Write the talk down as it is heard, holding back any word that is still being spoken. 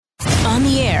On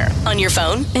the air, on your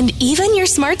phone, and even your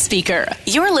smart speaker.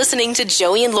 You're listening to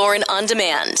Joey and Lauren On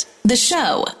Demand. The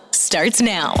show starts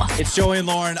now. It's Joey and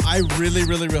Lauren. I really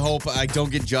hope I don't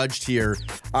get judged here.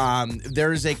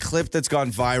 There is a clip that's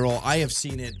gone viral. I have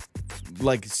seen it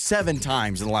like 7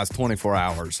 times in the last 24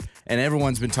 hours. And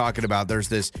everyone's been talking about there's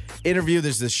this interview,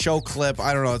 there's this show clip.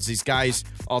 I don't know, it's these guys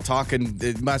all talking.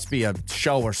 It must be a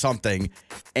show or something.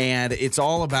 And it's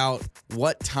all about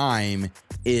what time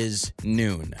is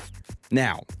noon.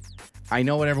 Now, I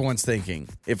know what everyone's thinking.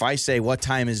 If I say what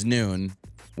time is noon,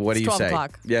 what do you say? 12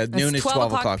 o'clock. Yeah, noon is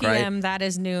 12 o'clock, p.m. right? That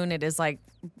is noon. It is like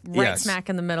Yes. smack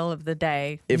in the middle of the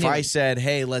day. If noon. I said,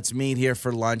 hey, let's meet here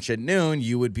for lunch at noon,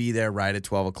 you would be there right at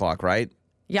 12 o'clock, right?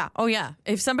 Yeah. Oh, yeah.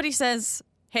 If somebody says,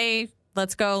 hey,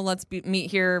 let's go,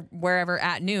 meet here wherever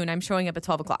at noon, I'm showing up at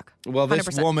 12 o'clock. Well, this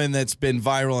 100%. woman that's been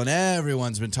viral and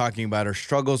everyone's been talking about her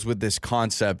struggles with this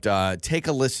concept. Take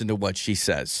a listen to what she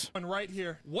says. And right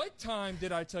here, what time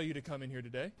did I tell you to come in here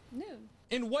today? Noon.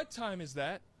 And what time is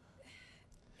that?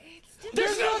 It's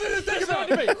There's nothing to think about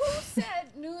to me. Who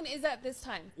said noon is at this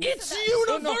time? It's Who said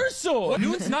that? universal.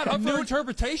 Noon's not up for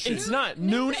interpretation. It's not.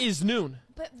 Noon is noon.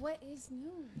 But what is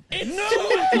noon? It's noon.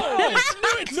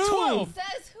 It's 12.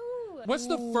 Says who? What's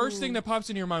the first thing that pops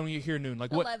into your mind when you hear noon?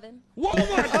 Like what? 11. Whoa,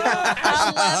 oh my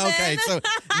God. Okay, so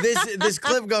this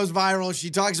clip goes viral.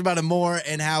 She talks about it more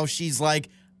and how she's like,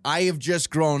 I have just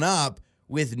grown up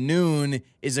with noon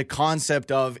is a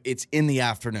concept of it's in the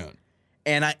afternoon.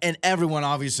 And everyone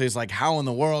obviously is like, how in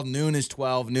the world? Noon is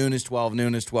 12, noon is 12,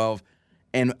 noon is 12.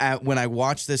 And when I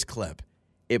watched this clip,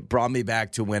 it brought me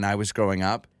back to when I was growing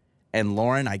up. And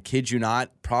Lauren, I kid you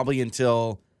not, probably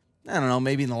until, I don't know,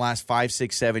 maybe in the last 5,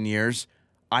 6, 7 years,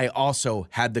 I also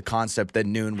had the concept that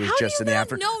noon was How just do in you the not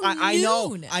afternoon. know I know.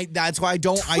 noon? That's why I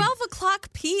don't. 12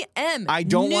 o'clock p.m. I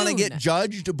don't want to noon. get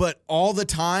judged, but all the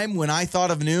time when I thought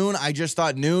of noon, I just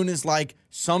thought noon is like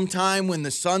sometime when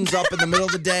the sun's up in the middle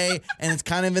of the day and it's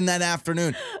kind of in that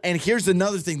afternoon. And here's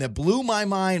another thing that blew my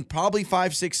mind probably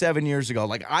 5, 6, 7 years ago.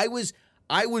 Like I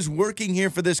was working here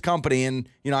for this company and,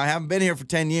 I haven't been here for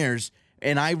 10 years.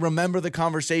 And I remember the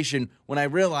conversation when I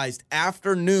realized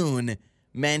afternoon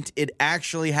meant it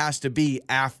actually has to be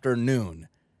afternoon.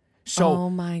 So Oh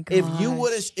my if you gosh,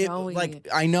 would have, Joey. like,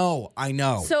 I know.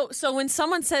 So when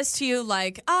someone says to you,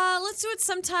 like, let's do it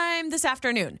sometime this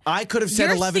afternoon. I could have said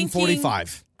You're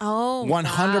 11:45. Oh,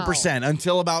 100%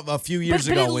 until about a few years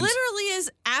but ago. it when literally is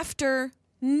afternoon.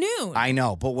 I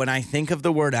know, but when I think of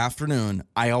the word afternoon,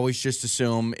 I always just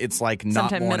assume it's like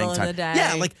not Sometime morning middle of time. the day.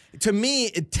 Yeah, like to me,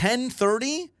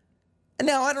 10:30.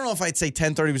 Now I don't know if I'd say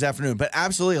 10:30 was afternoon, but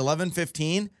absolutely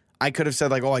 11:15. I could have said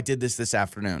like, oh, I did this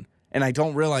afternoon, and I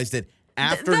don't realize that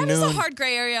afternoon. That is a hard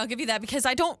gray area. I'll give you that because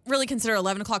I don't really consider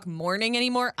 11 o'clock morning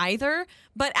anymore either.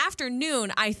 But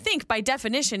afternoon, I think by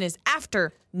definition is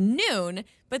afternoon.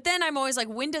 But then I'm always like,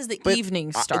 when does the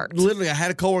evening start? Literally, I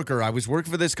had a coworker. I was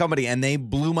working for this company, and they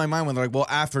blew my mind when they're like, well,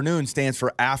 afternoon stands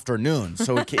for afternoon.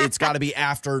 So it's got to be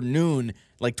afternoon,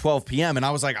 like 12 p.m. And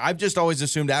I was like, I've just always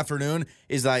assumed afternoon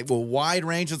is like, well, wide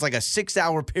range. It's like a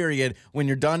 6-hour period when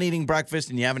you're done eating breakfast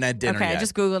and you haven't had dinner yet. I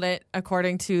just Googled it.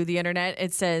 According to the internet,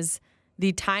 it says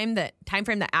the time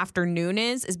frame that afternoon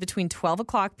is between 12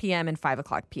 o'clock p.m. and 5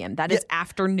 o'clock p.m. That is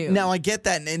afternoon. Now, I get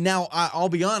that. And now, I'll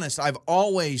be honest, I've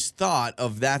always thought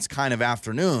of that's kind of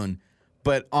afternoon.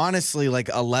 But honestly, like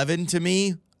 11 to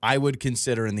me, I would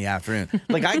consider in the afternoon.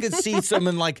 Like I could see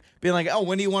someone like being like, oh,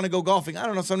 when do you want to go golfing? I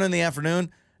don't know, sometime in the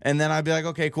afternoon. And then I'd be like,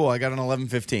 okay, cool. I got an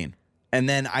 11:15. And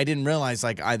then I didn't realize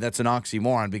like that's an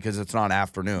oxymoron because it's not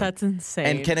afternoon. That's insane.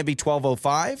 And can it be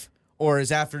 12:05? Or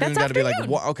is afternoon got to be like,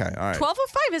 what? Okay, all right.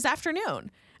 12:05 is afternoon.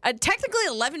 Technically,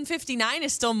 11:59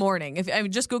 is still morning. If I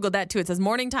just Googled that too, it says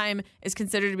morning time is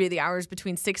considered to be the hours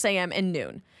between 6 a.m. and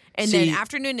noon. And then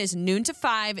afternoon is noon to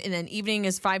 5, and then evening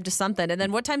is 5 to something. And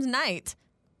then what time's night?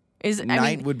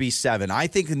 Night would be 7. I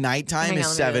think nighttime is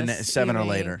 7 or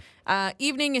later.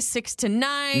 Evening is 6 to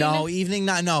 9. No, evening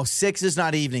not. No, 6 is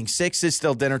not evening. 6 is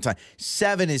still dinner time.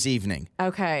 7 is evening.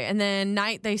 Okay, and then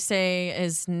night they say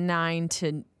is 9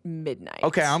 to midnight.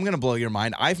 Okay, I'm going to blow your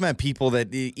mind. I've met people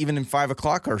that even in 5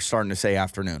 o'clock are starting to say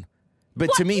afternoon. But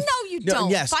what? to me, no, you don't.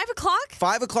 Yes, 5 o'clock?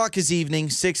 5 o'clock is evening.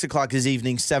 6 o'clock is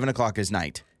evening. 7 o'clock is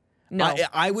night. No.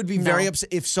 I would be very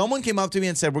upset. If someone came up to me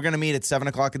and said, we're going to meet at 7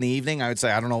 o'clock in the evening, I would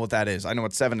say, I don't know what that is. I know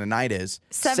what 7 to night is.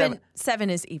 7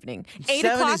 is evening. 8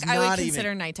 7 o'clock is I would not consider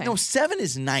even. nighttime. No, 7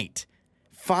 is night.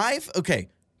 5, okay,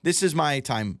 this is my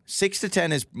time. 6 to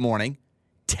 10 is morning.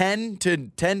 10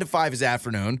 to 5 is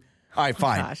afternoon. All right,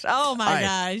 fine. Oh my All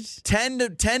right. gosh.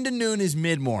 10 to noon is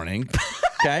mid-morning.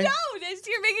 Okay? No,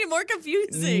 you're making it more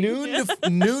confusing.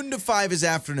 Noon to 5 is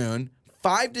afternoon.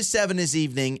 5 to 7 is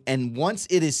evening, and once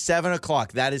it is 7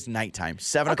 o'clock, that is nighttime.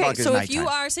 7 Okay, o'clock is so nighttime. if you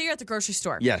are, say you're at the grocery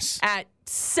store. Yes. At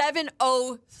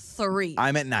 7:03.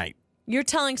 I'm at night. You're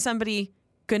telling somebody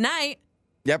good night.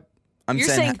 Yep. You're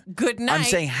saying good night. I'm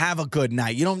saying have a good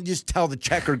night. You don't just tell the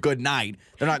checker good night.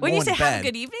 They're not When going you say to bed. have a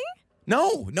good evening?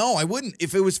 No, I wouldn't.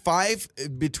 If it was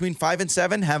 5, between 5 and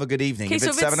 7, have a good evening. Okay, If so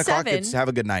it's if it's 7 o'clock, 7 it's have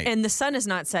a good night. And the sun is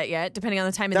not set yet, depending on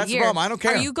the time of That's the the year. problem. I don't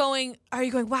care. Are you going,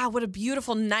 wow, what a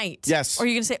beautiful night? Yes. Or are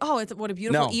you going to say, what a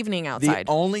beautiful No. evening outside?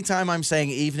 The only time I'm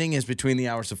saying evening is between the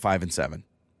hours of 5 and 7.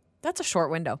 That's a short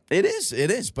window. It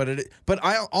is. But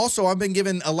I've been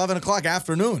given 11 o'clock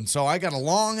afternoon, so I got a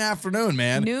long afternoon,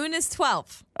 man. Noon is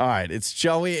 12. All right, it's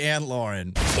Joey and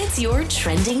Lauren. It's your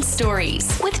trending stories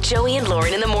with Joey and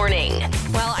Lauren in the morning.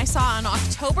 Well, I saw on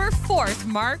October 4th,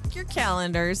 mark your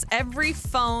calendars, every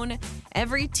phone,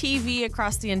 every TV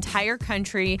across the entire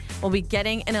country will be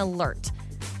getting an alert.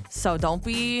 So don't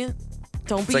be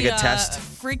like a test.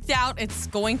 freaked out. It's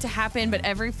going to happen, but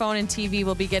every phone and TV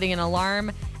will be getting an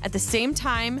alarm at the same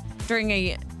time during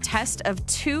a test of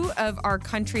 2 of our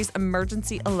country's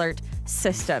emergency alert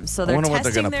systems. So they're wonder what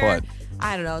they're testing gonna put.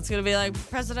 I don't know. It's going to be like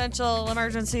presidential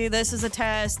emergency. This is a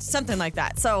test, something like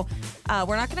that. So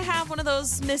we're not going to have one of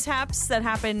those mishaps that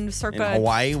happened circa In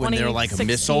Hawaii when they're like a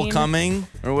missile 2016. coming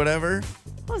or whatever.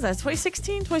 What was that,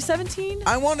 2016, 2017?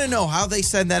 I want to know how they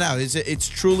send that out. It's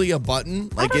truly a button?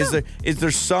 Like, don't know. is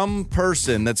there some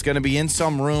person that's going to be in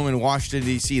some room in Washington,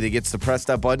 D.C. that gets to press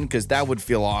that button? Because that would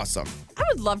feel awesome. I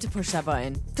would love to push that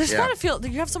button. There's Yeah. got to feel,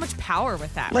 you have so much power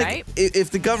with that, Like, right?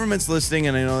 if the government's listening,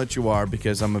 and I know that you are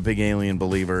because I'm a big alien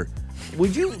believer,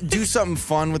 would you do something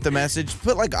fun with the message?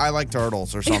 Put, like, I like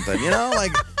turtles or something, you know?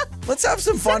 Like, let's have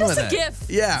some fun Send with us it. a GIF.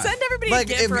 Yeah. Send everybody a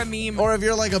GIF or a meme. Or if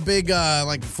you're like a big,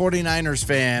 like, 49ers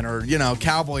fan or,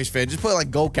 Cowboys fan, just put, like,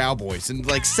 Go Cowboys and,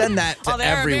 like, send that to Oh,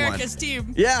 they're everyone. America's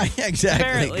team. Yeah, exactly.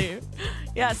 Apparently.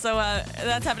 Yeah, so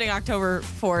that's happening October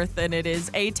 4th, and it is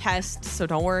a test. So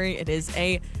don't worry, it is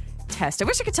a test. I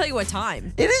wish I could tell you what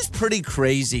time. It is pretty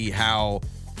crazy how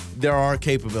there are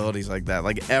capabilities like that.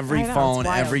 Like every I know, it's phone,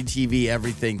 wild. every TV,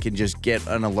 everything can just get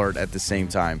an alert at the same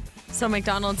time. So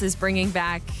McDonald's is bringing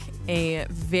back a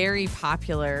very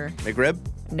popular, McRib?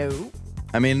 no.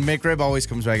 I mean, McRib always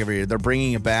comes back every year. They're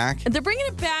bringing it back. They're bringing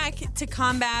it back to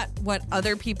combat what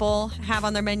other people have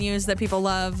on their menus that people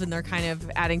love, and they're kind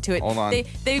of adding to it. Hold on. They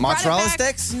brought it Mozzarella back-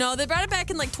 sticks? No, they brought it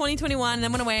back in like 2021 and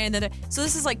then went away. And then so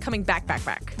this is like coming back.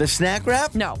 The snack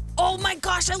wrap? No. Oh my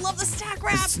gosh, I love the snack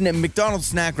wrap. McDonald's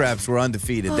snack wraps were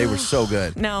undefeated. They were so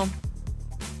good. No,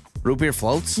 Root beer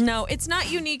floats? no, it's not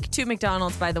unique to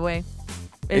McDonald's, by the way.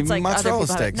 It's like other mozzarella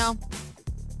people have it. sticks. No.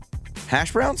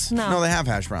 Hash browns? No. No, they have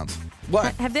hash browns.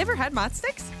 What? Have they ever had Mott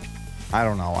sticks? I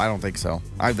don't know. I don't think so.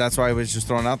 That's why I was just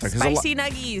throwing it out there. 'cause Spicy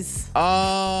nuggies.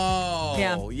 Oh.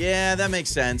 Yeah. Yeah, that makes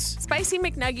sense. Spicy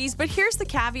McNuggies, but here's the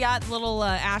caveat, little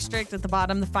asterisk at the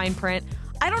bottom, the fine print.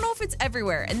 I don't know if it's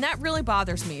everywhere, and that really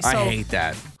bothers me. So I hate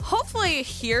that. hopefully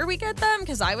here we get them,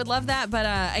 because I would love that. But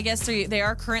I guess they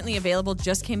are currently available,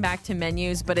 just came back to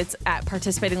menus, but it's at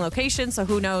participating locations, so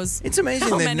who knows. It's amazing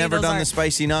how they've many never those done are. the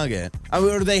spicy nugget.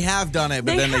 Or they have done it,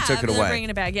 but then they took it They're away.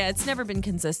 bringing it back. Yeah, it's never been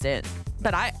consistent.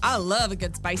 But I love a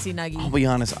good spicy nugget. I'll be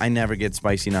honest, I never get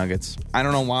spicy nuggets. I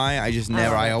don't know why. I just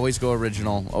never. love I it. always go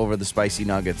original over the spicy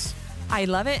nuggets. I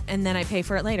love it, and then I pay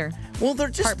for it later. Well, they're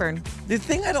just Heartburn. The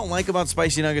thing I don't like about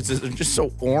spicy nuggets is they're just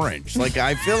so orange. Like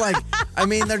I feel like, I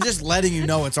mean, they're just letting you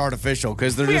know it's artificial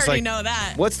because they're We just already like, know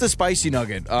that. What's the spicy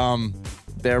nugget?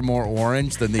 They're more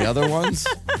orange than the other ones.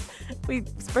 We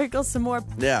sprinkle some more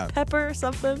Yeah. pepper or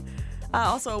something.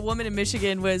 Also, a woman in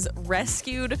Michigan was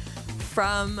rescued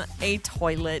from a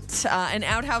toilet, an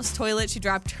outhouse toilet. She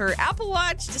dropped her Apple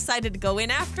Watch, decided to go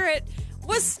in after it,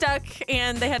 was stuck,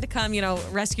 and they had to come,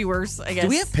 rescuers, I guess. Do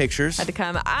we have pictures? Had to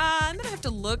come. I'm going to have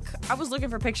to look. I was looking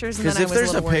for pictures, and then Because I if was there's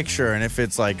a a little worried. picture and if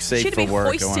it's like safe She had for to be work, I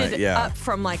hoisted want up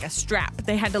from like a strap.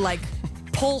 They had to like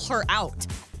pull her out.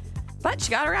 But she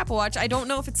got her Apple Watch. I don't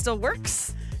know if it still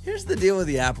works. Here's the deal with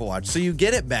the Apple Watch. So you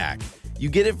get it back. You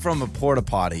get it from a porta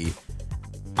potty.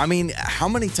 I mean, how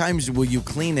many times will you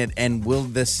clean it and will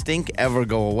the stink ever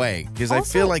go away? Because I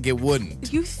Also, feel like it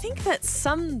wouldn't. You think that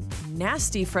some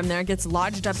nasty from there gets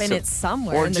lodged up in So- it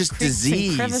somewhere. Or in just the creeks and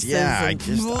disease. crevices Yeah, and-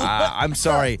 I'm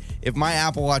sorry. If my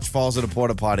Apple Watch falls in a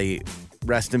porta potty,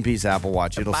 rest in peace, Apple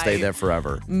Watch. It'll stay Bye. there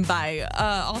forever. Bye.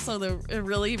 Also, a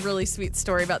really, really sweet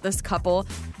story about this couple.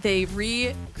 They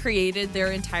recreated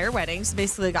their entire wedding. So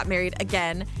basically, they got married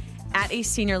again at a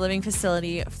senior living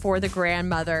facility for the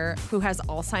grandmother who has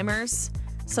Alzheimer's.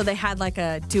 So they had like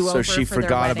a do-over So she for their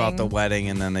forgot wedding about the wedding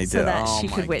and then they so did that oh she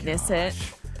my could witness it.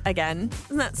 again.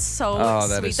 Isn't that so Oh,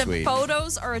 that sweet? is The sweet.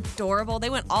 photos are adorable. They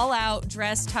went all out,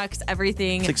 dress, tux,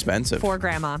 everything. It's expensive. For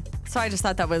grandma. So I just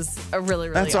thought that was a really,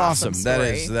 really That's awesome awesome.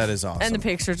 story. That is awesome. And the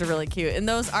pictures are really cute. And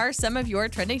those are some of your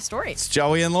trending stories. It's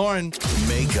Joey and Lauren.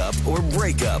 Makeup or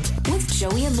breakup. With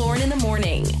Joey and Lauren in the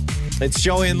morning. It's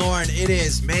Joey and Lauren. It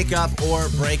is makeup or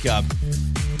breakup.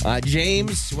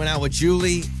 James went out with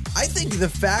Julie. I think the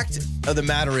fact of the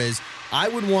matter is, I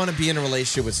would want to be in a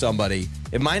relationship with somebody.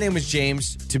 If my name was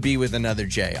James, to be with another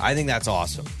J. I think that's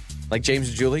awesome. Like James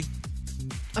and Julie.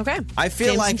 Okay. I feel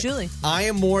James like and Julie. I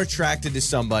am more attracted to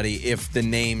somebody if the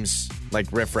name's like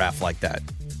riffraff like that.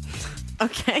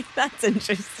 Okay, that's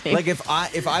interesting. Like if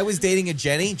I was dating a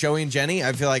Jenny, Joey and Jenny,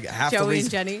 I feel like half Joey the and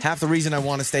Jenny? reason half the reason I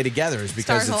want to stay together is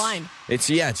because Stars align. It's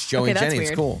Joey okay, and that's Jenny. weird.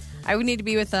 It's cool. I would need to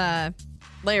be with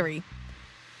Larry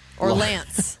or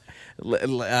Lance.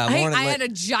 I had a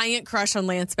giant crush on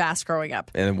Lance Bass growing up.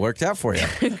 And it worked out for you.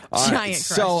 All right, Giant crush.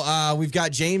 So we've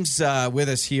got James with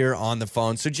us here on the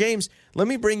phone. So James, let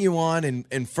me bring you on,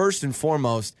 and first and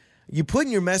foremost, you put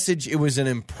in your message it was an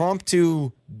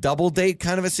impromptu double date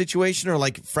kind of a situation, or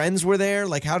like friends were there.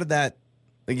 Like how did that?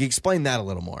 Like explain that a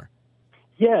little more.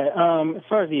 Yeah, as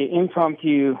far as the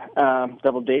impromptu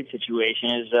double date situation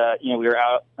is, we were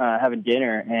out having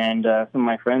dinner, and some of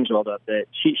my friends rolled up that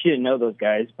she didn't know those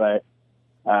guys, but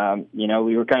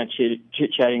we were kind of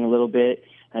chit-chatting a little bit.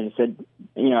 I just said,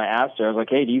 I asked her, I was like,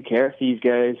 hey, do you care if these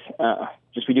guys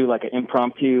we do like an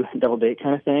impromptu double date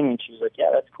kind of thing? And she was like, yeah,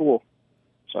 that's cool.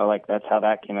 So that's how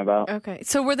that came about. Okay,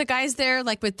 so were the guys there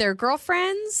like with their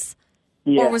girlfriends?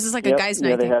 Yeah. Or was this like a guy's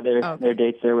night? Yeah, they thing? had their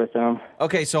dates there with them.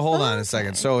 Okay, so hold on a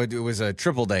second. So it was a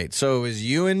triple date. So it was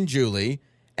you and Julie,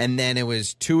 and then it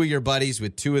was two of your buddies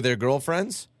with two of their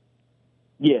girlfriends?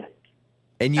 Yeah.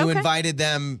 And you Okay. invited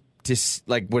them to,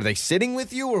 were they sitting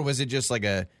with you, or was it just like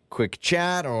a quick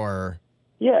chat, or?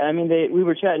 Yeah, I mean, we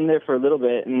were chatting there for a little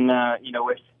bit, and,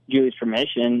 with Julie's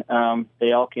permission,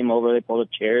 they all came over, they pulled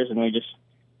up chairs, and we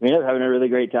ended up having a really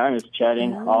great time just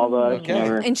chatting. All the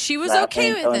Okay. And she was laughing,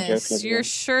 okay with telling jokes this. and You're everything.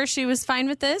 sure she was fine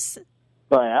with this?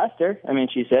 But I asked her. I mean,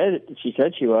 she said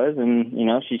she was, and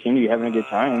she seemed to be having a good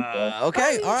time. So.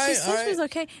 Okay, all right, She said all she right. was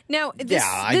okay. Now,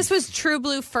 this was True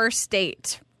Blue first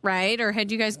date, right? Or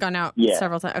had you guys gone out Yeah.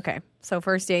 several times? Okay, so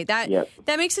first date. That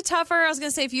makes it tougher. I was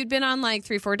going to say if you'd been on like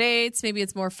 3-4 dates, maybe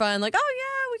it's more fun. Like, oh,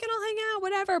 yeah, we can all hang out,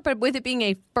 whatever. But with it being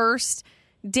a first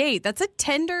date, that's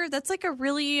like a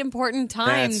really important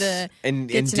time to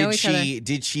get to know each other.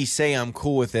 Did she say I'm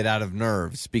cool with it out of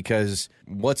nerves? Because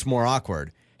what's more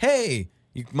awkward? Hey,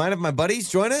 you mind if my buddies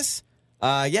join us?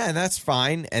 Yeah, that's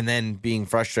fine. And then being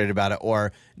frustrated about it,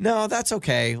 or no, that's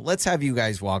okay. Let's have you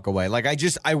guys walk away. Like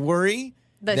I worry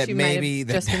That she might have maybe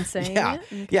just been saying yeah, it?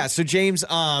 Okay. yeah. So James,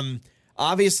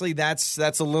 obviously that's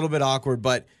a little bit awkward,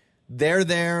 but they're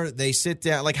there. They sit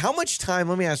down. Like how much time?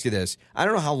 Let me ask you this. I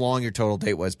don't know how long your total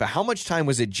date was, but how much time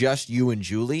was it just you and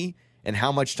Julie, and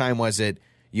how much time was it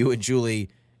you and Julie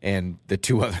and the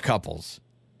two other couples?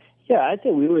 Yeah, I'd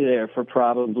say we were there for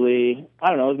probably, I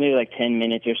don't know, it was maybe like 10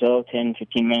 minutes or so, 10,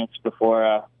 15 minutes before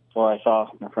I saw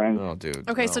my friends. Oh, dude.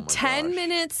 Okay, Oh, so my 10 gosh.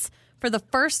 minutes for the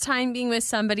first time being with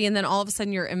somebody, and then all of a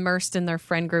sudden you're immersed in their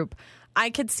friend group.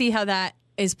 I could see how that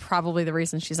is probably the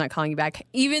reason she's not calling you back,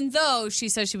 even though she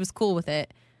says she was cool with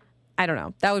it. I don't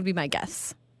know. That would be my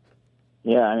guess.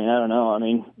 Yeah, I mean, I don't know. I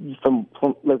mean, from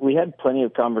we had plenty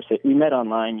of conversation. We met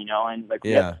online, and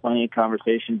we Yeah. had plenty of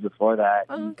conversations before that.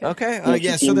 Oh, okay. Okay. She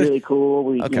Yeah. So seemed there's. really cool.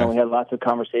 We, Okay. we had lots of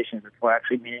conversations before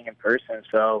actually meeting in person.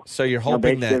 So, So you're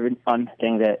hoping basically that. every fun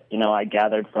thing that I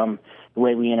gathered from the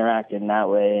way we interacted in that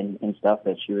way and stuff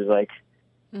that she was like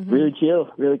really chill,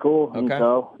 really cool, and Okay.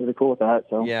 so really cool with that.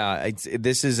 So Yeah,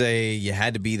 this is you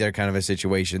had to be there kind of a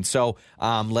situation. So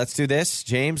let's do this,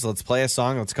 James. Let's play a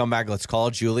song. Let's come back. Let's call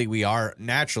Julie. We are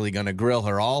naturally going to grill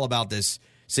her all about this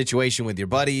situation with your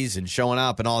buddies and showing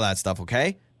up and all that stuff,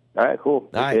 okay? all right, cool.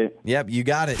 All right. Okay. Yep, you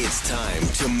got it. It's time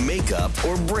to make up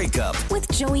or break up. With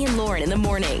Joey and Lauren in the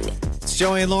morning. It's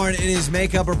Joey and Lauren. It is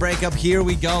Makeup or Breakup. Here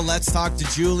we go. Let's talk to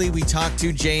Julie. We talked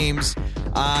to James.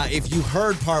 If you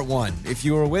heard part one, if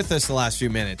you were with us the last few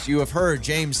minutes, you have heard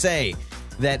James say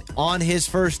that on his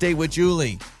first date with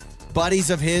Julie, buddies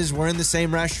of his were in the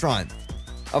same restaurant.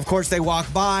 Of course, they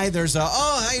walk by. There's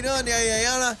how you doing?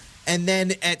 Yeah. And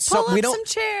then at Pull some we up don't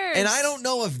some chairs. And I don't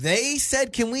know if they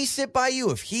said, "Can we sit by you?"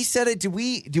 If he said it, did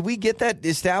we get that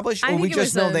established, I or think we it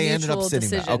just was know a they ended up mutual sitting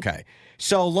there? decision. Okay.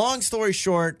 So long story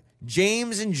short,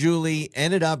 James and Julie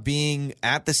ended up being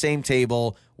at the same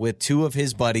table with two of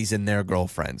his buddies and their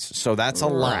girlfriends. So that's a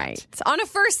lot. Right. On a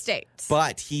first date.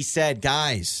 But he said,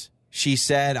 guys, she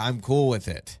said, I'm cool with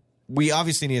it. We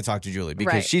obviously need to talk to Julie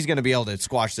because Right. she's going to be able to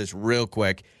squash this real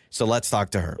quick. So let's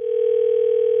talk to her.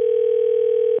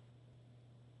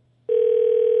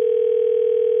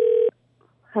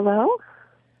 Hello?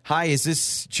 Hi, is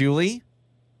this Julie?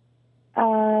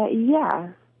 Yeah.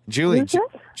 Julie, Who's this?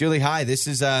 Julie, hi. This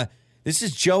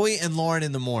is Joey and Lauren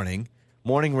in the morning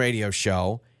radio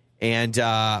show. And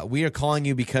we are calling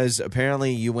you because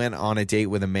apparently you went on a date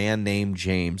with a man named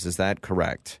James. Is that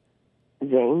correct?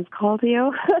 James called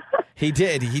you? He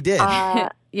did.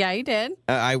 Yeah, he did.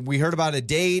 We heard about a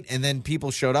date, and then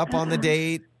people showed up on the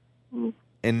date,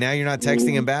 and now you're not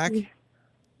texting him back?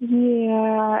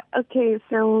 Yeah. Okay,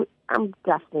 so I'm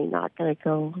definitely not going to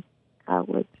go out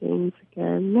with James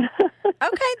again.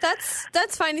 Okay,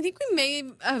 that's fine. I think we may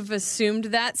have assumed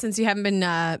that since you haven't been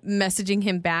messaging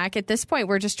him back. At this point,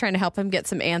 we're just trying to help him get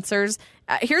some answers.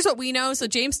 Here's what we know. So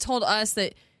James told us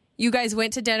that you guys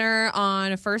went to dinner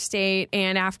on a first date,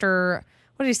 and after,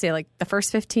 what did he say, like the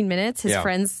first 15 minutes, his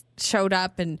friends showed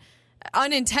up and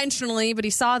unintentionally, but he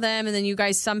saw them, and then you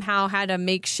guys somehow had a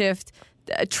makeshift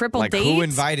triple date. Who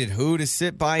invited who to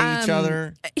sit by each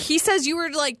other? He says you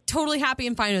were like totally happy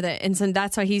and fine with it, and so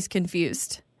that's why he's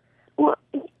confused. Well,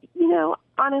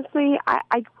 honestly,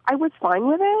 I was fine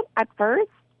with it at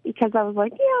first because I was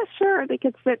like, yeah, sure, they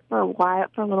could sit for a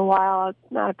little while.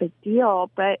 It's not a big deal,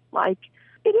 but like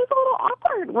it is a little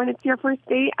awkward when it's your first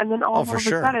date, and then all of a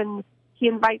sudden he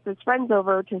invites his friends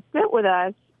over to sit with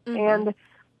us, and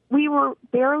we were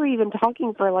barely even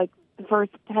talking for like the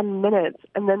first 10 minutes,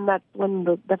 and then that's when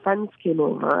the friends came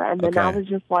over, and then I was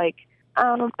just like,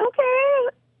 okay.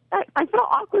 I felt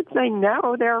awkward saying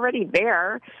no. They're already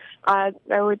there. I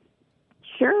would,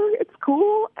 sure, it's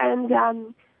cool, and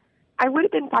I would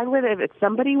have been fine with it if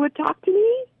somebody would talk to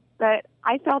me, but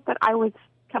I felt that I was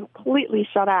completely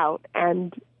shut out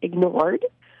and ignored.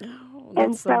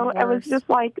 And so it was just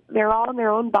like they're all in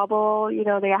their own bubble. You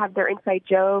know, they have their inside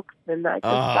jokes, and I just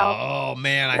felt. Oh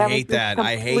man, I hate that.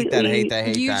 I hate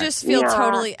that. You just feel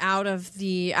totally out of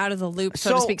the loop,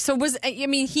 so to speak. So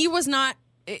he was not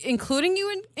including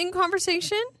you in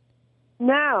conversation?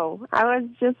 No, I was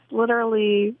just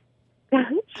literally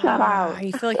shut out.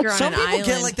 You feel like you're on an island. Some people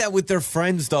get like that with their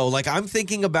friends, though. Like, I'm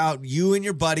thinking about you and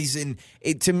your buddies, and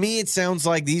to me, it sounds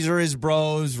like these are his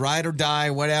bros, ride or die,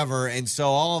 whatever. And so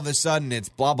all of a sudden, it's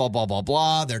blah, blah, blah, blah,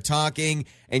 blah. They're talking,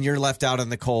 and you're left out in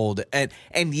the cold. And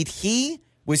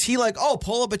was he like, oh,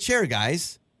 pull up a chair,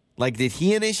 guys? Like, did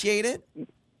he initiate it?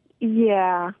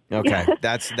 Yeah. Okay,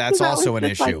 that's also an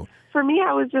issue. Like, for me,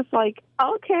 I was just like,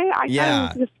 okay, I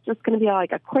thought it was just going to be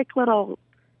like a quick little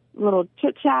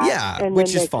chit chat. Yeah, and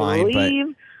which then is fine.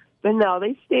 Leave. But no,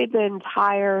 they stayed the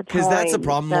entire time. Because that's the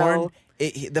problem, Lauren.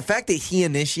 The fact that he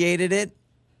initiated it,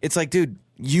 it's like, dude,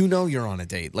 you know you're on a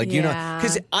date. Like, you know,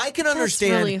 because I can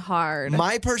understand. That's really hard.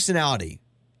 My personality,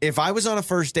 if I was on a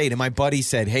first date and my buddy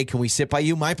said, hey, can we sit by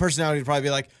you? My personality would probably be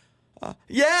like,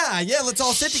 yeah, let's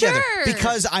all sit together.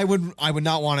 Because I would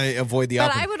not want to avoid the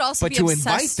But I would also be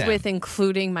obsessed with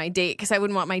including my date because I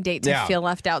wouldn't want my date to feel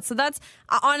left out. So that's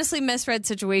honestly misread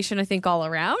situation, I think, all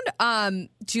around.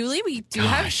 Julie, we do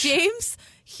have James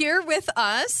here with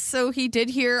us. So he did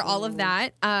hear all of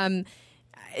that,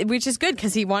 which is good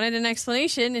because he wanted an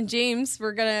explanation. And James,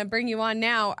 we're going to bring you on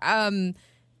now.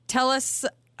 Tell us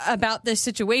about this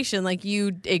situation. Like,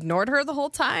 you ignored her the whole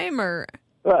time, or?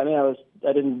 Well, I mean,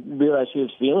 I didn't realize she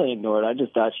was feeling ignored. I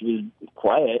just thought she was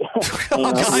quiet.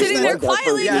 Sitting there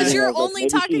quietly because you're only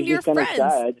talking to your friends.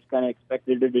 I just kind of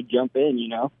expected her to jump in, you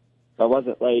know. I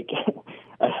wasn't like,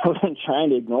 I wasn't trying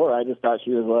to ignore her. I just thought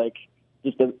she was like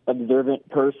just an observant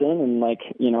person and like,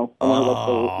 you know.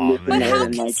 But how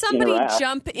can somebody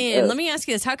jump in? Let me ask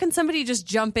you this. How can somebody just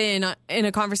jump in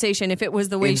a conversation if it was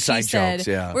the way Inside she said? jokes,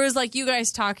 yeah. Whereas like you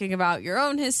guys talking about your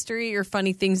own history or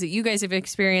funny things that you guys have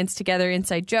experienced together,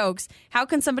 inside jokes. How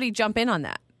can somebody jump in on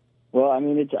that? Well, I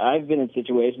mean, I've been in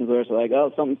situations where it's like,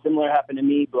 oh, something similar happened to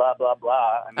me, blah, blah,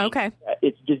 blah. I mean, okay.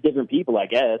 It's just different people, I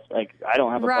guess. Like, I don't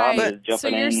have a problem with jumping in. So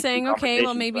you're saying, okay,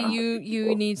 well, maybe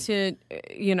you need to,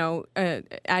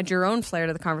 add your own flair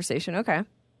to the conversation. Okay. I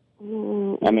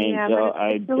mean, yeah, so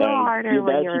it's a little harder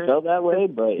when she felt that way,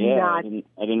 but yeah, I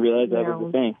didn't realize that was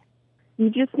the thing.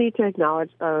 You just need to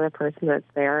acknowledge the other person that's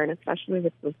there, and especially if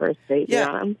it's the first date. Yeah.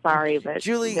 I'm sorry, but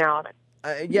Julie,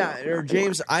 or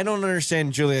James, I don't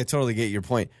understand. Julie, I totally get your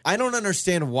point. I don't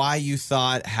understand why you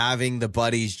thought having the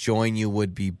buddies join you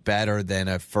would be better than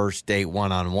a first date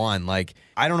one-on-one. Like,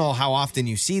 I don't know how often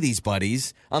you see these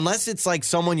buddies. Unless it's like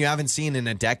someone you haven't seen in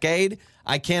a decade,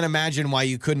 I can't imagine why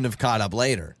you couldn't have caught up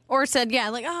later. Or said,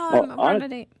 I'm on a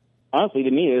date. Honestly,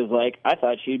 to me, it was like, I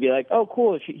thought she'd be like, oh,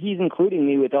 cool, he's including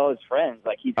me with all his friends.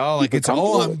 Like, I'm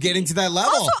getting to that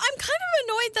level. Also, I'm kind of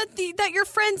annoyed that your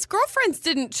friends' girlfriends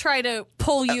didn't try to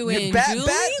pull you in,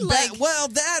 Julie.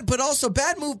 But also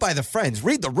bad move by the friends.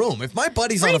 Read the room. If my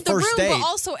buddy's on a read the first room, date, but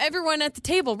also everyone at the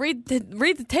table. Read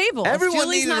the table. everyone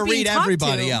Julie's needed not to being read talked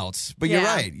everybody to. else. But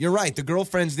Yeah. you're right. The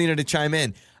girlfriends needed to chime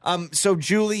in. So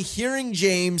Julie, hearing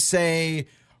James say,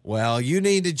 well, you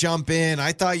need to jump in.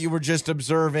 I thought you were just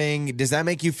observing. Does that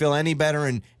make you feel any better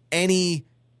and any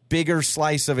bigger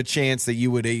slice of a chance that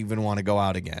you would even want to go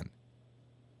out again?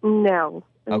 No.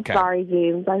 I'm Okay. sorry,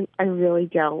 James. I really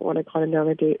don't want to go on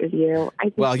another date with you. I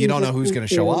think Well, you don't know who's going gonna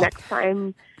show up. Next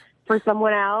time for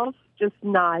someone else, just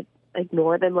not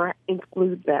ignore them or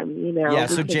include them, Yeah,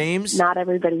 so because James- not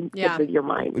everybody Yeah. fits with your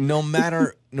mind. No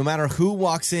matter who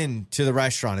walks in to the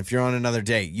restaurant, if you're on another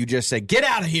date, you just say, "Get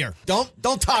out of here! Don't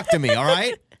talk to me." All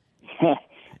right?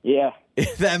 Yeah.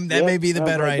 that may be the Sounds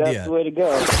better like idea. That's the way to go.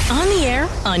 On the air,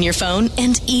 on your phone,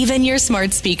 and even your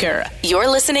smart speaker. You're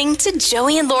listening to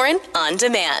Joey and Lauren on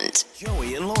demand.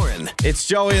 Joey and Lauren. It's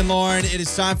Joey and Lauren. It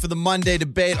is time for the Monday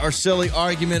debate, our silly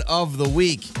argument of the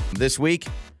week. This week,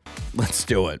 let's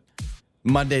do it.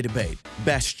 Monday debate: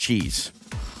 best cheese.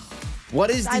 What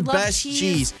is the I love best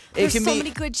cheese? There's so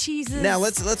many good cheeses. Now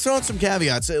let's throw in some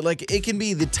caveats. Like, it can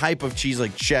be the type of cheese,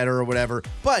 like cheddar or whatever.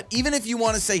 But even if you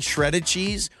want to say shredded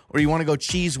cheese, or you want to go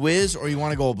Cheese Whiz, or you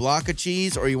want to go a block of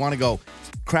cheese, or you want to go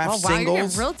Kraft Oh, wow, singles, you're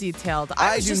getting real detailed.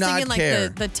 I was do just not thinking care.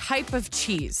 like the type of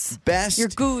cheese. best Your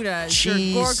Goudas,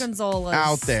 cheese your Gorgonzolas.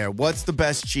 out there. What's the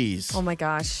best cheese? Oh my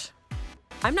gosh.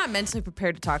 I'm not mentally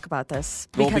prepared to talk about this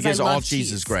Well, because because I love all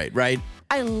cheese is great, right?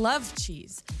 I love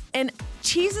cheese. And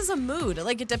cheese is a mood.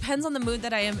 Like, it depends on the mood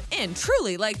that I am in.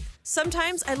 Truly. Like,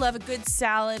 sometimes I love a good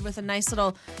salad with a nice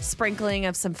little sprinkling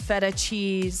of some feta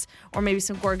cheese or maybe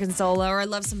some gorgonzola, or I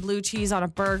love some blue cheese on a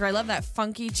burger. I love that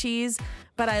funky cheese,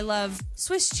 but I love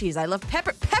Swiss cheese. I love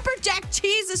pepper jack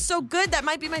cheese is so good. That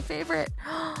might be my favorite.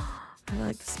 I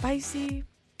like the spicy.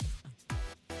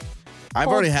 I've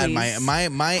Hold, already had please.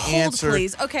 my Hold, answer.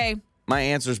 please. Okay. My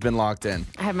answer's been locked in.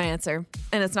 I have my answer.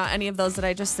 And it's not any of those that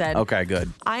I just said. Okay,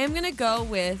 good. I am going to go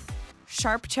with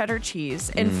sharp cheddar cheese.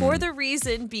 And for the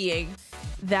reason being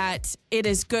that it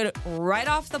is good right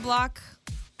off the block,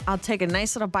 I'll take a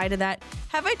nice little bite of that.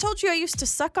 Have I told you I used to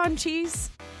suck on cheese?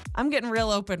 I'm getting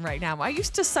real open right now. I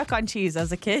used to suck on cheese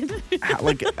as a kid.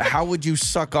 How would you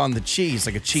suck on the cheese?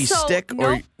 Like a cheese stick?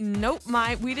 Nope.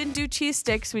 We didn't do cheese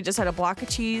sticks. We just had a block of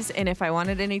cheese. And if I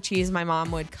wanted any cheese, my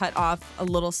mom would cut off a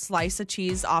little slice of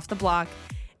cheese off the block.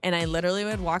 And I literally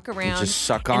would walk around. just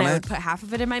suck on and I it? would put half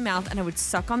of it in my mouth and I would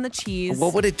suck on the cheese.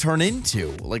 What would it turn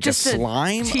into? Like Just a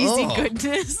slime? cheesy Ugh.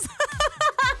 goodness.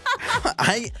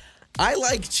 I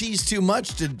like cheese too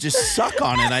much to just suck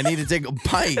on it. I need to take a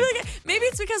bite. Maybe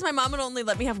it's because my mom would only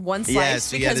let me have one slice Yeah,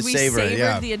 so you had because to we savor it, savored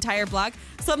yeah. the entire block.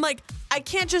 So I'm like, I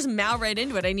can't just mow right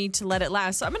into it. I need to let it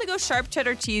last. So I'm going to go sharp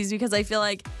cheddar cheese because I feel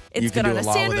like You it's can good do on a a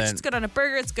lot with sandwich. it. It's good on a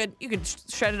burger. It's good. You can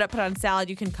shred it up, put it on salad.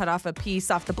 You can cut off a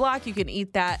piece off the block. You can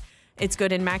eat that. It's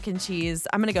good in mac and cheese.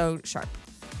 I'm going to go sharp.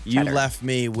 You cheddar. left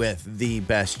me with the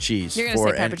best cheese. You're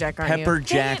gonna say pepper jack, aren't you? Pepper Dang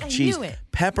jack it, I cheese. knew it.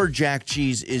 Pepper jack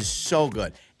cheese is so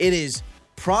good. It is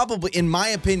probably, in my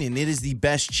opinion, it is the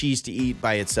best cheese to eat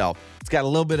by itself. It's got a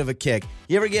little bit of a kick.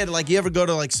 You ever go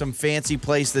to like some fancy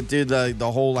place that do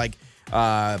the whole like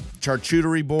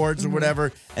charcuterie boards or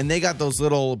whatever, and they got those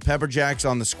little pepper jacks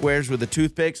on the squares with the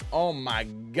toothpicks? Oh my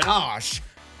gosh.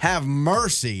 Have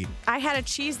mercy. I had a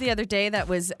cheese the other day that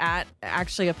was at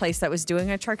actually a place that was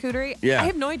doing a charcuterie. Yeah. I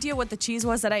have no idea what the cheese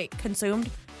was that I consumed.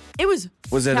 It was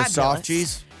Was it a soft fabulous.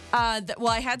 cheese? Well,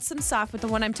 I had some soft, but the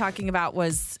one I'm talking about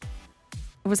was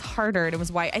harder and it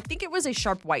was white. I think it was a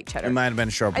sharp white cheddar. It might have been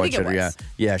a sharp I white think it cheddar, yeah. was.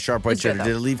 Yeah, sharp white It's good, cheddar.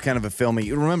 Did though. it leave kind of a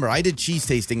filmy? Remember, I did cheese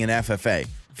tasting in FFA,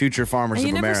 Future Farmers And of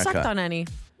you never America. sucked on any.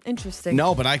 Interesting.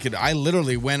 No, but I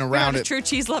literally went You're around not a it true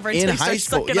cheese lover in until you high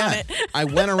start school. sucking on Yeah, it.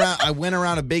 I went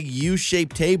around a big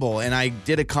U-shaped table and I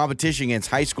did a competition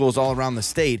against high schools all around the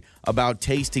state about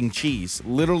tasting cheese.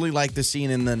 Literally like the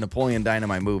scene in the Napoleon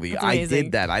Dynamite movie. That's I amazing.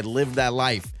 did that. I lived that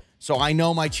life. So I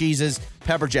know my cheeses.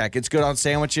 Pepper jack, it's good on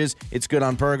sandwiches. It's good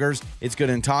on burgers. It's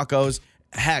good in tacos.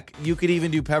 Heck, you could even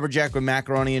do pepper jack with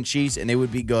macaroni and cheese, and it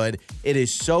would be good. It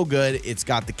is so good. It's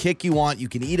got the kick you want. You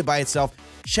can eat it by itself.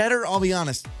 Cheddar, I'll be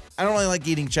honest, I don't really like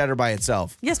eating cheddar by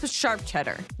itself. Yes, but sharp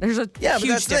cheddar. There's a Yeah, but huge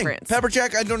that's the thing. difference. Pepper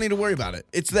jack, I don't need to worry about it.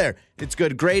 It's there. It's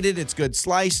good grated. It's good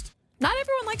sliced. Not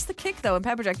everyone likes the kick though in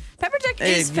pepper jack. Pepper jack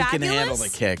Hey, is you fabulous. can handle the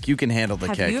kick. You can handle the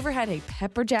Have kick. you ever had a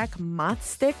pepper jack mott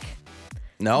stick?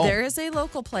 No. There is a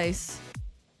local place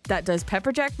that does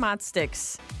pepper jack mott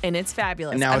sticks, and it's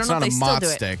fabulous. Now, I don't it's know not if a they still mott do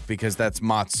it. stick because that's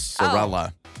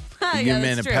mozzarella. Yeah, You mean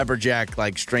that's a true. pepper jack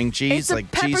like string cheese, It's a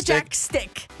like pepper cheese jack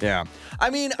stick? stick. Yeah. I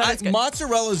mean, But it's good.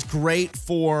 mozzarella is great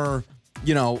for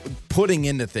putting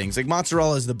into things. Like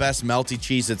mozzarella is the best melty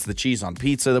cheese. It's the cheese on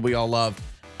pizza that we all love.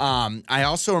 I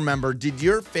also remember, did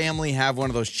your family have one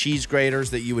of those cheese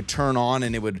graters that you would turn on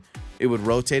and it would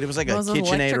rotate? It was like those a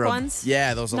KitchenAid electric or ones?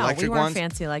 Yeah, those electric No, we weren't ones.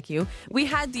 fancy like you. We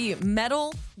had the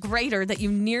metal grater that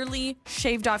you nearly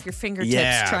shaved off your fingertips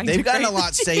Yeah, trying to they've gotten grate a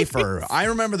lot the cheese. safer. I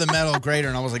remember the metal grater,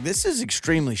 and I was like, this is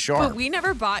extremely sharp. But we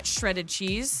never bought shredded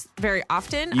cheese very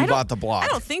often. You bought the block. I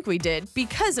don't think we did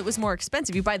because it was more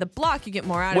expensive. You buy the block, you get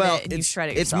more out of it, and you shred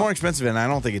it it's yourself. more expensive, and I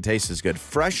don't think it tastes as good.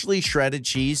 Freshly shredded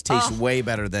cheese tastes way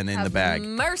better than in the bag.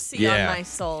 Mercy on my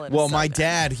soul. Well, my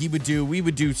dad, we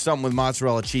would do something with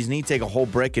mozzarella cheese, and he'd take a whole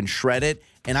brick and shred it,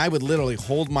 and I would literally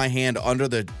hold my hand under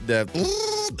the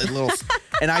little,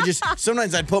 and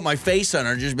sometimes I'd put my face on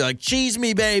her and just be like, cheese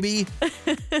me, baby.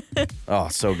 Oh,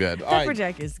 so good. All Pepper right.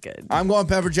 Jack is good. I'm going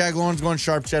pepper jack. Lauren's going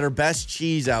sharp cheddar. Best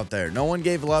cheese out there. No one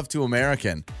gave love to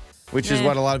American, which is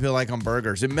what a lot of people like on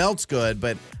burgers. It melts good,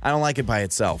 but I don't like it by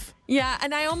itself. Yeah,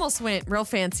 and I almost went real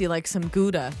fancy like some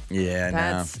Gouda. Yeah,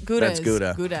 That's no. Gouda. That's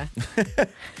Gouda. Gouda.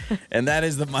 And that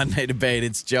is the Monday debate.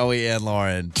 It's Joey and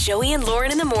Lauren. Joey and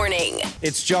Lauren in the morning.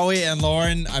 It's Joey and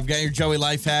Lauren. I've got your Joey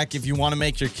life hack. If you want to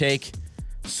make your cake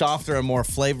softer and more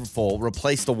flavorful,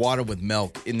 replace the water with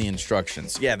milk in the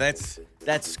instructions. Yeah, that's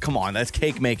come on, that's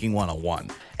cake making 101.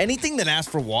 Anything that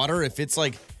asks for water, if it's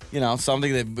like,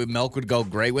 something that milk would go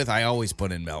great with, I always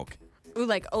put in milk. Ooh,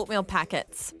 like oatmeal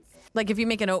packets. Like if you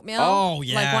make an oatmeal. Oh,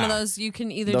 yeah. Like one of those, you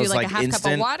can either Those, do like a half cup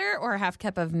instant- of water or a half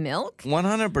cup of milk.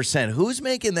 100%. Who's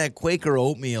making that Quaker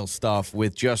oatmeal stuff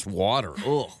with just water?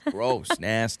 Ugh, gross,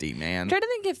 nasty, man. Try to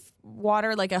think if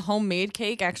water, like a homemade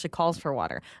cake, actually calls for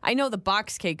water. I know the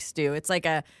box cakes do. It's like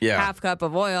a half cup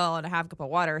of oil and a half cup of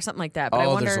water or something like that. But I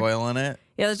wonder, there's oil in it?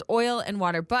 Yeah, there's oil and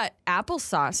water. But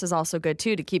applesauce is also good,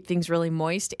 too, to keep things really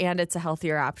moist, and it's a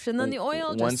healthier option than the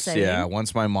oil. Just saying.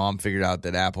 Once my mom figured out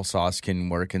that applesauce can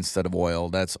work instead of oil,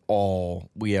 that's all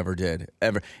we ever did.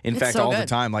 In fact, so all the good.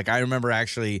 time. Like, I remember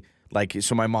actually,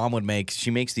 so my mom she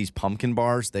makes these pumpkin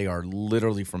bars. They are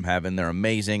literally from heaven. They're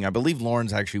amazing. I believe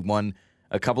Lauren's actually won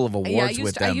a couple of awards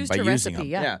with them by her using recipe, them.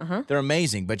 yeah. Uh-huh. They're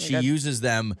amazing, but she uses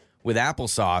them with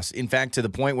applesauce. In fact, to the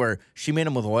point where she made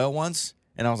them with oil once,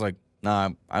 and I was like,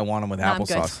 nah, I want them with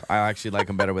applesauce. I actually like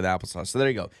them better with applesauce. So there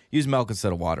you go. Use milk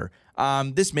instead of water.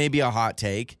 This may be a hot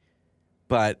take,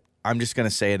 but I'm just going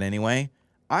to say it anyway.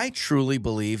 I truly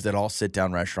believe that all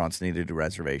sit-down restaurants need to do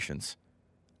reservations.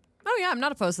 Oh, yeah, I'm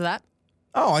not opposed to that.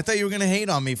 Oh, I thought you were going to hate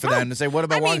on me for that and say, what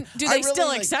about walk-ins? Do they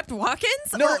still accept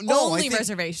walk-ins or only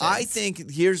reservations? I think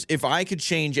if I could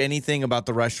change anything about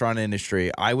the restaurant industry,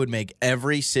 I would make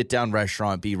every sit-down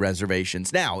restaurant be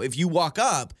reservations. Now, if you walk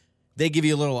up, they give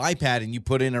you a little iPad and you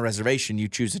put in a reservation, you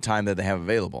choose a time that they have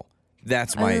available.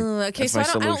 That's my okay. that's So my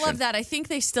I don't solution. love that. I think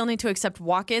they still need to accept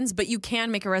walk-ins, but you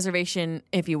can make a reservation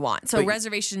if you want. So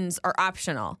reservations are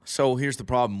optional. So here's the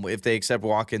problem: if they accept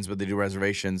walk-ins but they do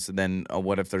reservations, then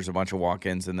what if there's a bunch of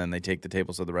walk-ins and then they take the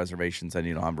tables of the reservations and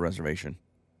you don't have a reservation?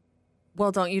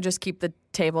 Well, don't you just keep the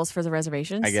tables for the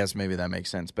reservations? I guess maybe that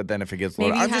makes sense. But then if it gets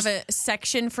Maybe loaded, you have a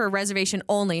section for reservation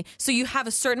only. So you have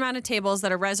a certain amount of tables that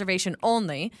are reservation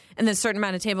only, and then a certain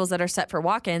amount of tables that are set for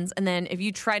walk-ins. And then if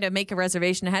you try to make a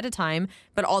reservation ahead of time,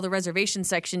 but all the reservation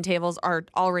section tables are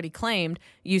already claimed,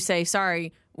 you say,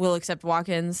 sorry, we'll accept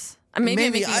walk-ins. Maybe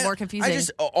I'm making it more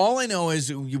confusing. All I know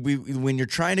is when you're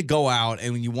trying to go out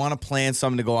and when you want to plan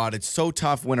something to go out, it's so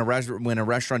tough when a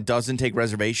restaurant doesn't take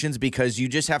reservations because you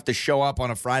just have to show up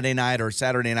on a Friday night or a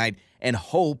Saturday night and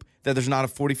hope that there's not a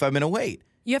 45-minute wait.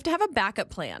 You have to have a backup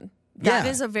plan. That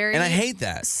is a very and I hate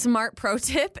that. Smart pro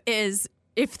tip is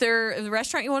if the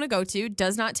restaurant you want to go to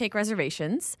does not take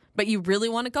reservations, but you really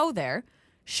want to go there,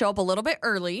 show up a little bit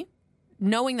early,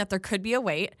 knowing that there could be a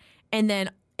wait, and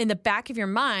then in the back of your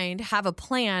mind, have a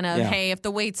plan of, hey, if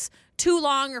the wait's too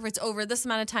long or if it's over this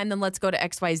amount of time, then let's go to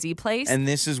XYZ place. And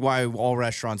this is why all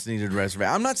restaurants needed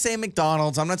reservations. I'm not saying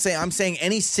McDonald's. I'm saying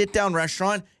any sit-down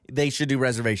restaurant, they should do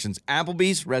reservations.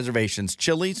 Applebee's, reservations.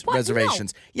 Chili's,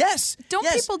 reservations. No. Yes. Don't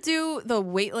people do the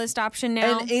wait list option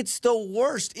now? And it's the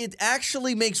worst. It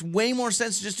actually makes way more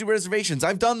sense to just do reservations.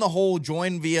 I've done the whole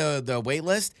join via the wait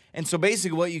list. And so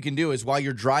basically what you can do is while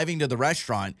you're driving to the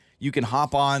restaurant, you can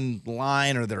hop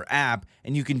online or their app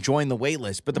and you can join the wait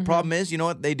list. But the problem is, you know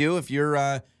what they do if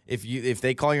you're if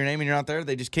they call your name and you're not there,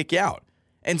 they just kick you out.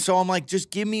 And so I'm like,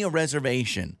 just give me a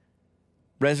reservation.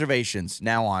 Reservations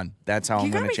now on. That's how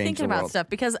I'm going to change the world. You got to be thinking about stuff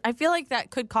because I feel like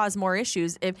that could cause more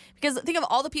issues. Because think of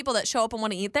all the people that show up and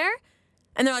want to eat there.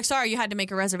 And they're like, sorry, you had to make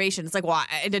a reservation. It's like, well,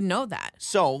 I didn't know that.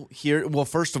 So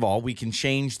first of all, we can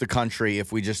change the country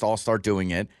if we just all start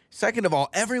doing it. Second of all,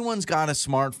 everyone's got a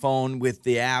smartphone with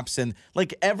the apps, and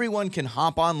like everyone can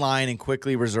hop online and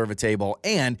quickly reserve a table.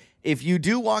 And if you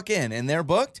do walk in and they're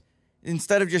booked,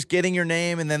 instead of just getting your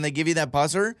name and then they give you that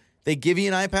buzzer, they give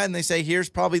you an iPad and they say, here's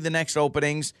probably the next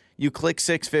openings. You click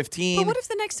 6:15. But what if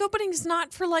the next opening is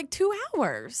not for like 2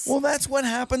 hours? Well, that's what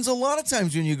happens a lot of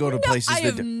times when you go to places. I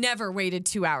have never waited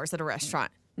 2 hours at a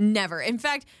restaurant. Never. In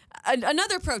fact,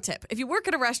 another pro tip: if you work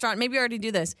at a restaurant, maybe you already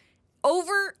do this.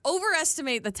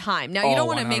 Overestimate the time. Now, you don't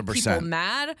want to make people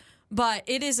mad, but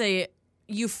it is a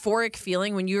euphoric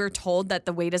feeling when you're told that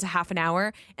the wait is a half an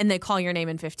hour and they call your name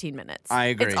in 15 minutes. I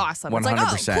agree. It's awesome. 100%.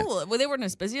 It's like, oh, cool. Well, they weren't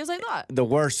as busy as I thought. The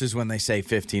worst is when they say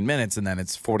 15 minutes and then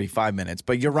it's 45 minutes.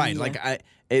 But you're right.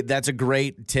 Yeah. That's a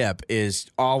great tip,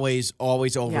 is always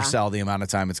oversell the amount of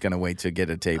time it's going to wait to get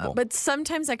a table. But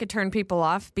sometimes I could turn people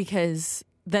off because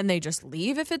then they just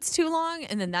leave if it's too long,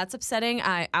 and then that's upsetting.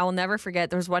 I will never forget,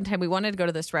 there was one time we wanted to go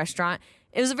to this restaurant.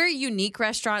 It was a very unique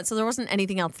restaurant, so there wasn't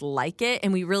anything else like it,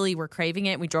 and we really were craving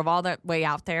it. We drove all that way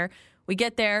out there. We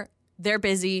get there. They're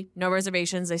busy, no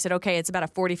reservations. They said, okay, it's about a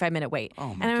 45-minute wait.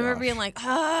 Oh, and I remember being like,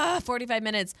 45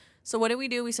 minutes. So what did we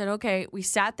do? We said, okay, we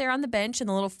sat there on the bench in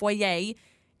the little foyer,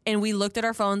 and we looked at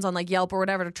our phones on like Yelp or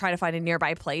whatever to try to find a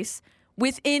nearby place.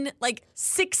 Within like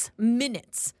 6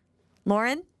 minutes,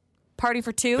 Lauren, party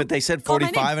for two. But they said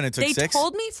 45 and it took 6? They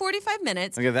told me 45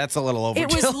 minutes. Okay, that's a little overkill.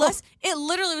 It was less. It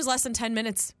literally was less than 10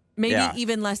 minutes. Maybe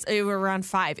even less. It were around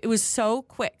 5. It was so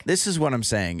quick. This is what I'm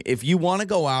saying. If you want to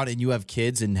go out and you have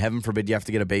kids and heaven forbid you have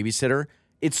to get a babysitter,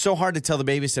 it's so hard to tell the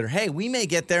babysitter, hey, we may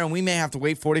get there and we may have to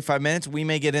wait 45 minutes. We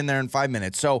may get in there in 5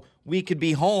 minutes. So we could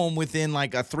be home within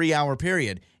like a 3-hour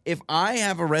period. If I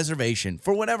have a reservation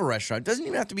for whatever restaurant, it doesn't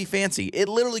even have to be fancy. It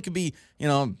literally could be,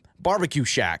 barbecue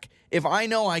shack. If I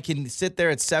know I can sit there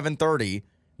at 7:30,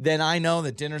 then I know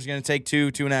that dinner's going to take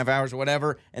 2.5 hours or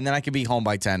whatever, and then I can be home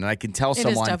by 10, and I can tell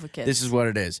someone this is what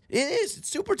it is. It is. It's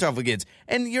super tough with kids.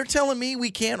 And you're telling me we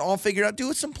can't all figure it out?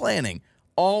 Do some planning.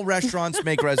 All restaurants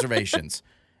make reservations.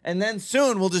 And then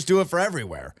soon we'll just do it for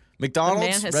everywhere.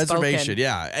 McDonald's, reservation. Spoken.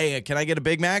 Yeah. Hey, can I get a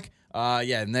Big Mac?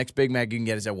 The next Big Mac you can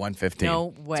get is at 1:15.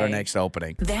 No way. It's our next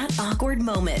opening. That awkward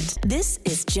moment. This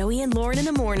is Joey and Lauren in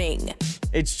the morning.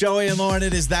 It's Joey and Lauren.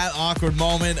 It is that awkward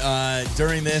moment.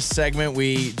 During this segment,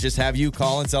 we just have you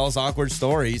call and tell us awkward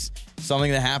stories.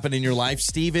 Something that happened in your life.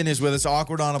 Steven is with us.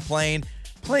 Awkward on a plane.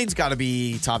 Plane's got to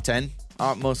be top 10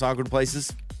 most awkward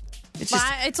places.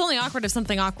 It's only awkward if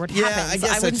something awkward Yeah, happens. I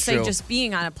guess wouldn't that's say true. just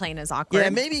being on a plane is awkward. Yeah,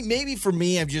 maybe for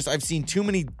me, I've seen too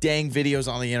many dang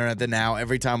videos on the internet that now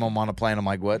every time I'm on a plane, I'm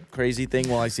like, what crazy thing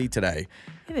will I see today?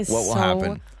 It is what will so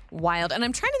happen? wild. And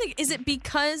I'm trying to think, is it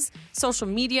because social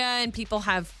media and people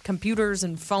have computers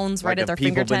and phones right at their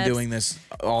people fingertips? Been doing this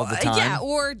all the time? Yeah,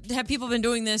 or have people been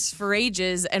doing this for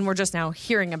ages and we're just now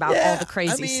hearing about all the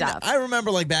crazy stuff? I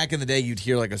remember like back in the day, you'd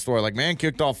hear like a story like, man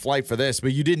kicked off flight for this,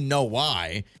 but you didn't know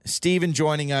why. Steven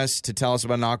joining us to tell us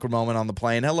about an awkward moment on the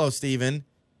plane. Hello, Steven.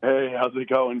 Hey, how's it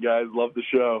going, guys? Love the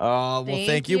show. Well,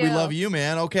 thank you. We love you,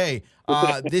 man. Okay.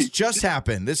 This just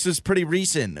happened. This is pretty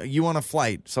recent. You on a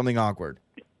flight, something awkward.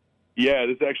 Yeah,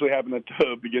 this actually happened at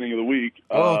the beginning of the week.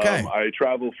 Oh, okay. I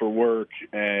travel for work,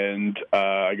 and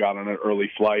I got on an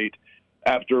early flight.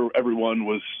 After everyone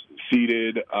was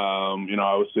seated, I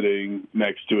was sitting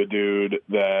next to a dude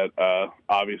that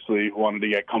obviously wanted to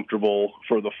get comfortable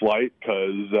for the flight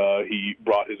because he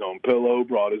brought his own pillow,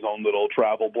 brought his own little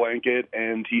travel blanket,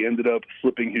 and he ended up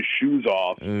slipping his shoes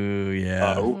off. Ooh,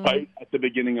 yeah. Right at the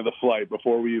beginning of the flight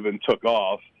before we even took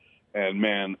off. And,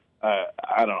 man,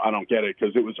 I don't get it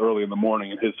because it was early in the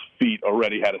morning and his feet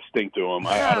already had a stink to them.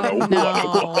 I don't know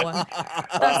what it was.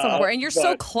 That's the worst. And you're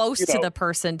so close to the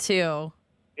person too.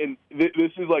 And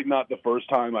this is like not the first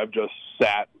time I've just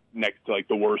sat next to like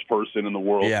the worst person in the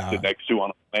world to sit next to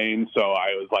on a plane. So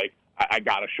I was like, I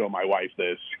got to show my wife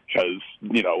this because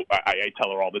I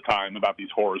tell her all the time about these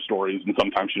horror stories and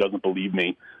sometimes she doesn't believe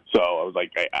me. So I was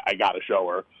like, I got to show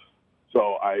her.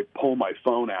 So I pull my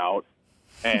phone out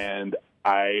and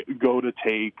I go to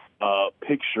take a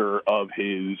picture of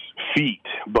his feet,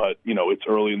 but, it's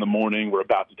early in the morning. We're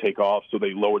about to take off, so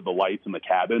they lowered the lights in the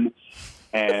cabin,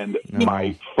 and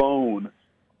my phone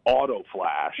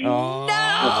auto-flashed. Oh,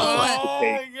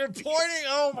 No! You're pointing.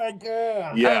 Oh, my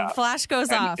God. Yeah. Flash goes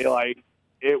and off.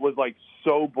 It was,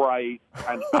 so bright,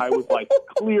 and I was,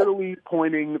 clearly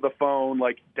pointing the phone,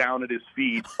 down at his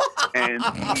feet, and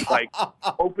he,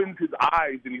 opens his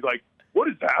eyes, and he's like, what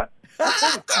is that?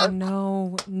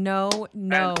 No.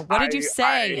 What did you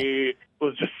say?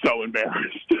 was just so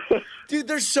embarrassed. Dude,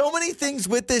 there's so many things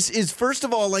with this. Is first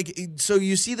of all, like, so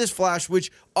you see this flash, which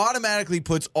automatically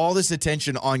puts all this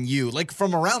attention on you, like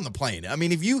from around the plane. I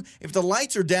mean, if the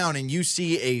lights are down and you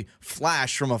see a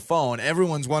flash from a phone,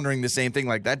 everyone's wondering the same thing.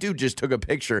 Like, that dude just took a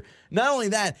picture. Not only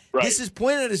that, this is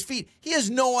pointed at his feet. He has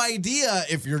no idea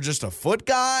if you're just a foot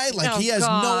guy. Like, he has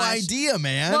no idea,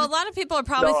 man. Well, a lot of people are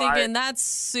probably thinking that's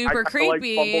super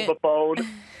creepy. I fumbled the phone.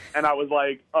 And I was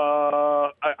like,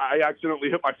 I accidentally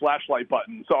hit my flashlight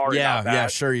button. Sorry about that. Yeah,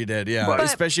 sure you did. Yeah, but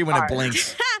especially when it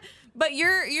blinks. But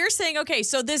you're saying, okay,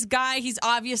 so this guy, he's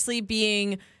obviously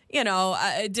being,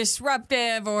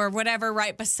 disruptive or whatever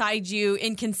right beside you,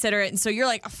 inconsiderate. And so you're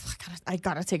like, oh, I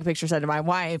gotta take a picture, send to my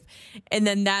wife. And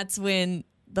then that's when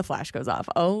the flash goes off.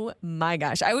 Oh my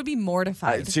gosh. I would be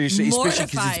mortified. Seriously, especially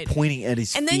because it's pointing at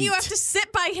his feet. And then you have to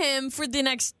sit by him for the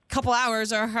next couple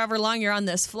hours or however long you're on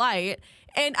this flight.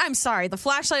 And I'm sorry, the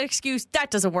flashlight excuse,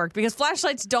 that doesn't work because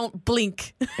flashlights don't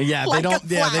blink. Yeah, like they don't.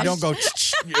 Yeah, they don't go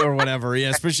or whatever.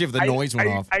 Yeah, especially if the noise went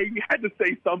off. I had to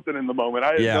say something in the moment.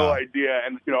 I had no idea,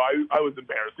 and I was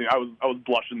embarrassing. I was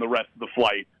blushing the rest of the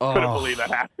flight. Couldn't believe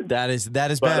that happened. That is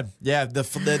bad. Yeah,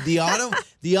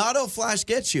 the auto flash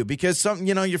gets you because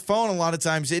your phone a lot of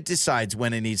times it decides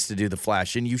when it needs to do the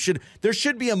flash, and there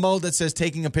should be a mode that says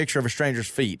taking a picture of a stranger's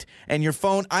feet, and your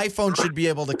iPhone should be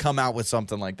able to come out with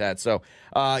something like that. So.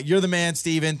 You're the man,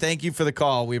 Steven. Thank you for the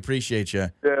call. We appreciate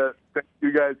you. Yeah, thank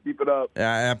you guys. Keep it up. Yeah,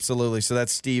 absolutely. So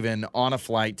that's Steven on a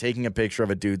flight taking a picture of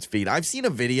a dude's feet. I've seen a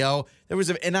video.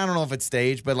 And I don't know if it's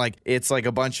staged, but it's like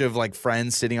a bunch of like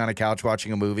friends sitting on a couch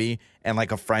watching a movie, and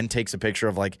like a friend takes a picture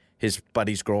of like his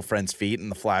buddy's girlfriend's feet, and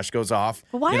the flash goes off.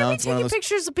 Why are we taking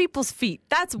pictures of people's feet?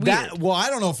 That's weird. Well, I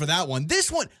don't know for that one.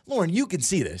 This one, Lauren, you can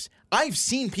see this. I've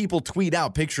seen people tweet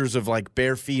out pictures of like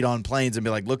bare feet on planes and be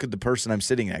like, look at the person I'm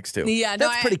sitting next to. Yeah,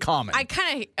 that's pretty common. I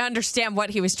kind of understand what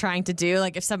he was trying to do.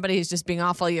 Like if somebody is just being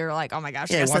awful, you're like, oh my gosh,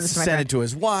 he wants to send it to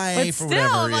his wife or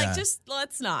whatever. But still, just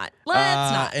let's not.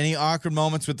 Let's not. Any awkward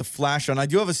moments with the flash on? I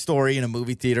do have a story in a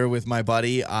movie theater with my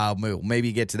buddy. We'll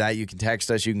maybe get to that. You can text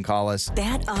us. You can call us.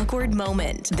 That awkward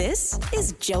moment. This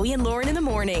is Joey and Lauren in the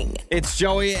morning. It's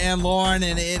Joey and Lauren,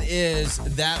 and it is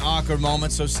that awkward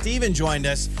moment. So Steven joined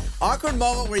us. Awkward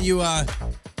moment where you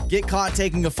get caught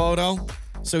taking a photo.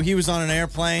 So he was on an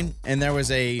airplane, and there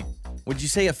was would you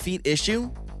say a feet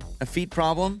issue? A feet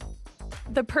problem?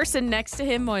 The person next to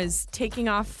him was taking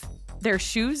off their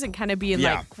shoes and kind of being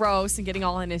like gross and getting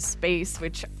all in his space,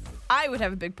 which I would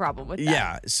have a big problem with that.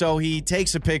 Yeah, so he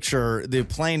takes a picture. The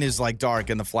plane is like dark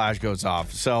and the flash goes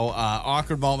off. So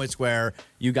awkward moments where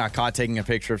you got caught taking a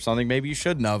picture of something maybe you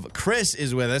shouldn't have. Chris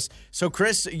is with us. So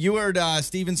Chris, you heard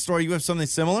Steven's story. You have something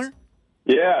similar?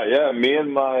 Yeah. Me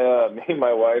and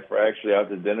my wife were actually out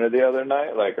to dinner the other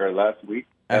night, like our last week,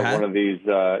 at one of these,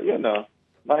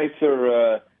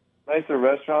 nicer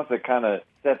restaurants that kind of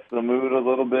sets the mood a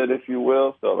little bit, if you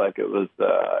will. So like it was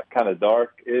kind of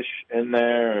dark-ish in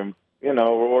there, and we're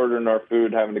ordering our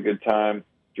food, having a good time,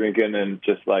 drinking, and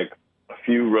just like a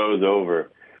few rows over,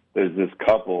 there's this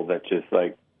couple that just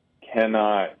like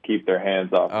cannot keep their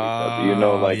hands off each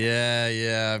other.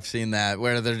 Yeah, I've seen that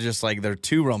where they're just like they're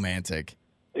too romantic.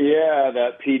 Yeah,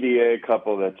 that PDA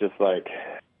couple that just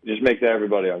makes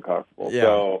everybody uncomfortable. Yeah.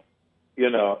 So,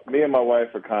 me and my wife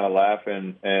are kind of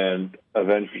laughing, and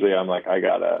eventually I'm like, I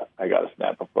gotta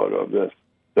snap a photo of this.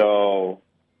 So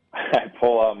I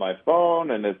pull out my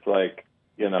phone, and it's like,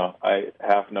 I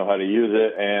half know how to use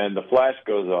it, and the flash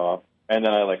goes off, and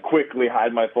then I like quickly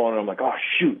hide my phone, and I'm like, oh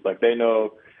shoot, like they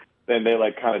know. Then they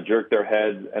like kind of jerk their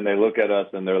heads, and they look at us,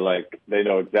 and they're like, they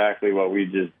know exactly what we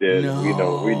just did. No. We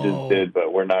know what we just did,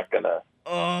 but we're not gonna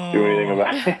do anything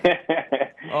about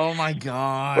it. Oh my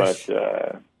gosh!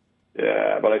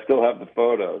 But I still have the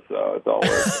photo, so it's all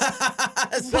worth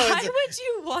it. Why would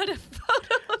you want a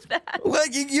photo of that? Well,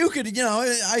 you could,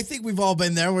 I think we've all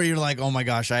been there where you're like, oh my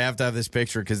gosh, I have to have this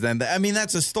picture because then,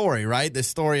 that's a story, right? The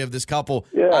story of this couple.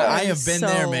 Yeah. I have been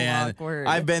there, man. Awkward.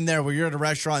 I've been there where you're at a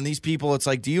restaurant and these people, it's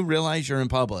like, do you realize you're in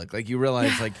public? Like, you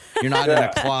realize, like, you're not in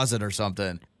a closet or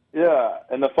something. Yeah,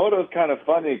 and the photo's kind of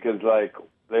funny because, like,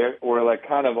 we're like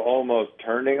kind of almost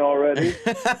turning already,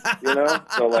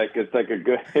 So like it's like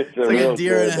it's like real a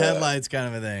deer in the good, headlights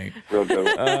kind of a thing. Real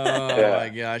good. Oh my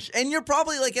gosh! And you're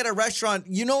probably like at a restaurant.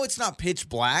 It's not pitch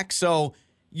black, so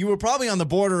you were probably on the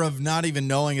border of not even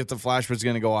knowing if the flash was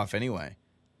going to go off anyway.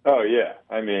 Oh yeah,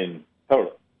 I mean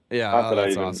totally. Yeah, not that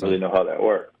I even really know how that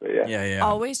works, but yeah. Yeah.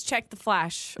 Always check the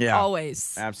flash. Yeah,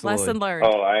 always. Absolutely. Lesson learned.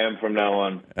 Oh, I am from now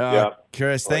on. Yeah,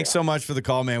 Chris, thanks so much for the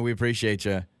call, man. We appreciate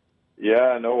you.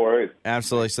 Yeah, no worries.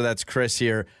 Absolutely. So that's Chris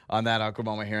here on that awkward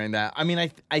moment hearing that. I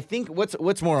mean, I think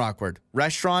what's more awkward?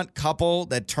 Restaurant couple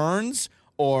that turns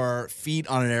or feet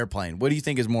on an airplane? What do you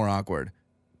think is more awkward?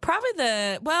 Probably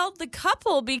the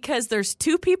couple, because there's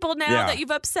two people now that you've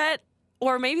upset.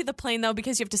 Or maybe the plane, though,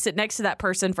 because you have to sit next to that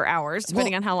person for hours,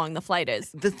 depending on how long the flight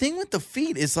is. The thing with the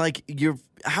feet is, like,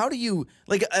 how do you,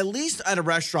 like, at least at a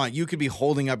restaurant, you could be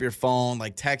holding up your phone,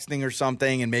 like texting or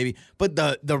something, and maybe, but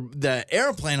the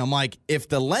airplane, I'm like, if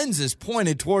the lens is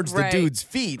pointed towards the dude's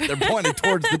feet, they're pointed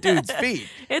towards the dude's feet.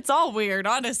 It's all weird,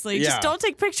 honestly. Yeah. Just don't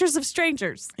take pictures of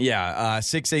strangers. Yeah,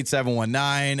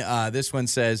 68719. This one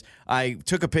says, I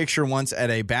took a picture once at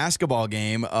a basketball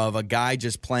game of a guy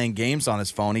just playing games on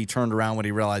his phone. He turned around when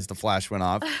he realized the flash went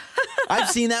off. I've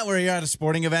seen that where you're at a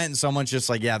sporting event and someone's just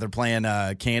like, they're playing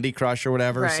Candy Crush or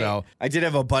whatever. Right. So I did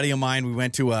have a buddy of mine. We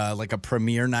went to a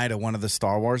premiere night of one of the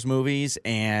Star Wars movies.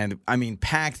 And I mean,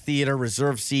 packed theater,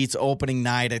 reserved seats, opening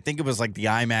night. I think it was like the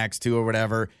IMAX too or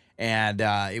whatever. And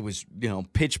it was,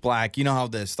 pitch black. You know how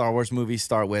the Star Wars movies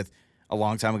start with a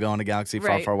long time ago in a galaxy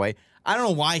far, far away. I don't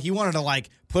know why he wanted to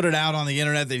put it out on the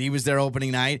internet that he was there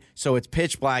opening night. So it's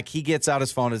pitch black. He gets out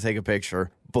his phone to take a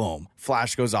picture. Boom.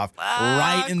 Flash goes off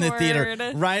right in the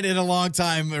theater. Right in a long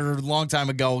time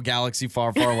ago, galaxy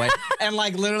far, far away. And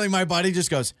literally my buddy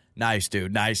just goes, nice,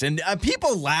 dude, nice. And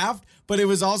people laughed, but it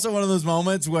was also one of those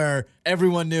moments where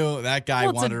everyone knew that guy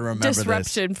wanted to remember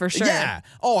disruption this. For sure. Yeah.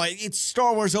 Oh, it's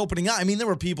Star Wars opening up. I mean, there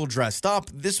were people dressed up.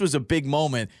 This was a big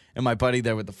moment, and my buddy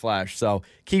there with the flash. So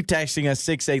keep texting us,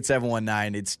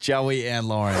 68719. It's Joey and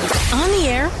Lauren. On the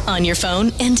air, on your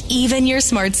phone, and even your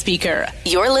smart speaker.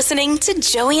 You're listening to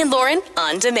Joey and Lauren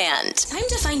on demand. Time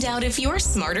to find out if you're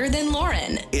smarter than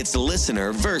Lauren. It's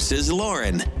listener versus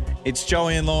Lauren. It's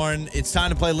Joey and Lauren. It's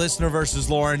time to play Listener versus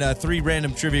Lauren. 3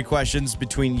 random trivia questions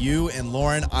between you and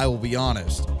Lauren. I will be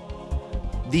honest.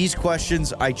 These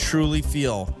questions, I truly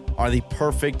feel, are the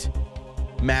perfect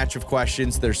match of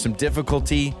questions. There's some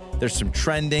difficulty. There's some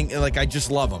trending. I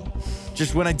just love them.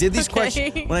 Just when I did these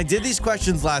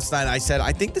questions last night, I said,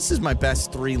 I think this is my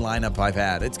best 3 lineup I've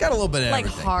had. It's got a little bit of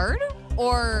everything. Hard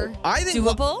or I think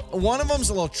doable? One of them's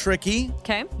a little tricky.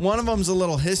 Okay. One of them's a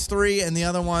little history, and the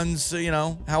other one's,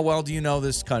 how well do you know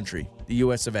this country, the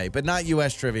U.S. of A. But not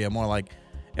U.S. trivia, more like,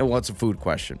 it's a food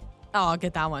question. Oh, I'll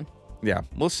get that one. Yeah,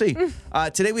 we'll see.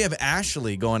 Today we have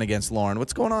Ashley going against Lauren.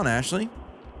 What's going on, Ashley?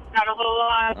 Not a whole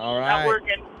lot. All right. Not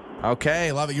working.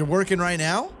 Okay, love it. You're working right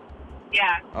now?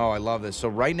 Yeah. Oh, I love this. So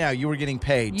right now you were getting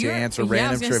paid to answer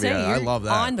random trivia. I love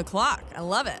that. On the clock. I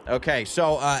love it. Okay,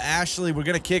 so Ashley, we're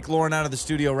going to kick Lauren out of the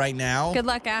studio right now. Good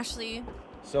luck, Ashley.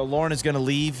 So Lauren is going to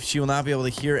leave. She will not be able to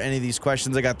hear any of these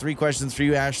questions. I got 3 questions for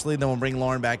you, Ashley. Then we'll bring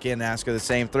Lauren back in and ask her the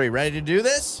same 3. Ready to do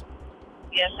this?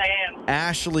 Yes, I am.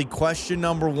 Ashley, question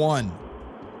number 1.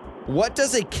 What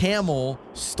does a camel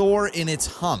store in its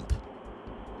hump?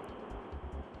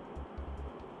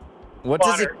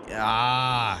 Water.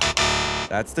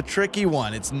 That's the tricky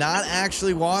one. It's not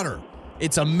actually water.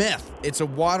 It's a myth. It's a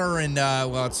water and,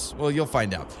 you'll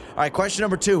find out. All right, question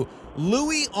number 2.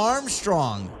 Louis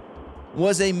Armstrong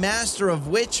was a master of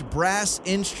which brass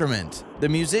instrument? The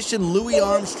musician Louis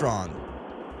Armstrong.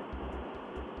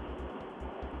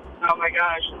 Oh, my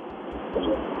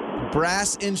gosh.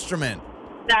 Brass instrument.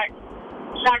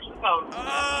 Saxophone.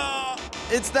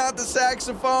 It's not the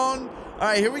saxophone. All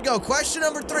right, here we go. Question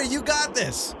number 3. You got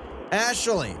this.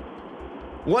 Ashley,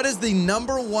 what is the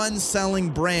number 1 selling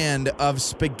brand of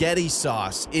spaghetti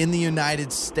sauce in the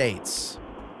United States?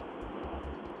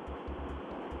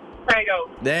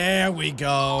 Prego. There we go.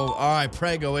 All right,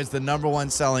 Prego is the number 1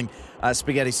 selling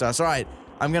spaghetti sauce. All right,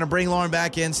 I'm going to bring Lauren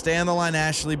back in. Stay on the line,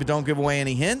 Ashley, but don't give away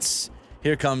any hints.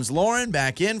 Here comes Lauren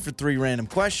back in for 3 random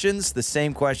questions, the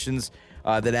same questions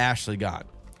that Ashley got.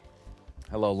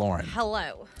 Hello, Lauren.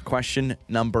 Hello. Question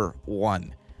number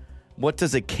 1. What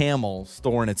does a camel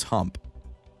store in its hump?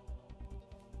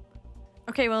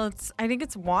 Okay, well, I think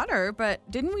it's water, but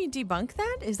didn't we debunk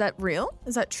that? Is that real?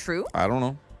 Is that true? I don't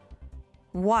know.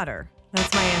 Water.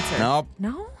 That's my answer. Nope.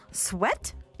 No?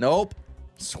 Sweat? Nope.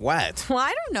 Sweat. Well,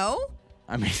 I don't know.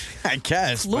 I mean, I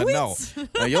guess, Fluids?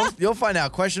 but no. You'll find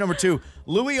out. Question number 2.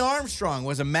 Louis Armstrong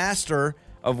was a master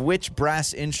of which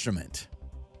brass instrument?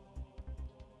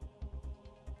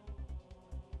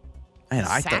 Man,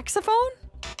 saxophone?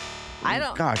 I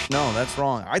don't. Gosh, no, that's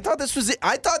wrong. I thought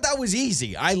that was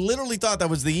easy. I literally thought that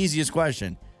was the easiest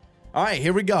question. All right,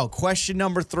 here we go. Question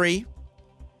number 3.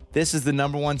 This is the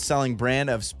number 1 selling brand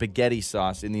of spaghetti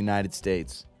sauce in the United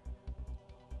States.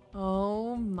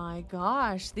 Oh my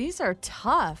gosh, these are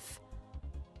tough.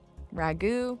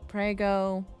 Ragu,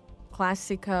 Prego,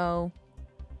 Classico,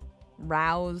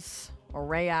 Rouse, or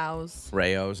Rayo's.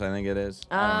 Rayo's, I think it is.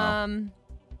 I don't know.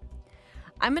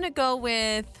 I'm going to go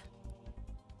with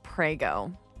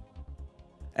Prego.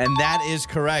 And that is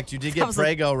correct. You did get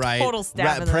Prego right. Total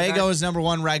stab in the Prego dark. is number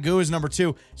 1. Ragu is number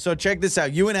 2. So check this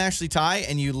out. You and Ashley tie,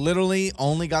 and you literally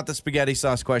only got the spaghetti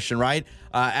sauce question right.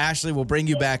 Ashley will bring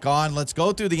you back on. Let's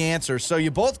go through the answers. So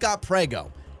you both got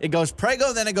Prego. It goes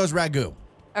Prego, then it goes Ragu.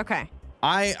 Okay.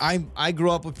 I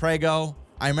grew up with Prego.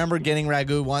 I remember getting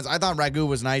Ragu once. I thought Ragu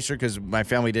was nicer because my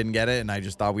family didn't get it, and I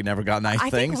just thought we never got nice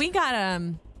things. I think we got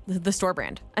the store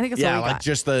brand. I think that's what we got. Yeah, like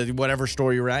just the whatever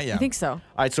store you were at. Yeah, I think so. All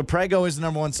right, so Prego is the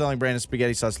number 1 selling brand of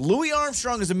spaghetti sauce. Louis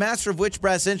Armstrong is a master of which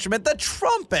brass instrument? The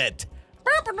trumpet.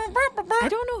 I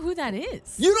don't know who that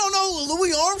is. You don't know who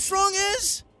Louis Armstrong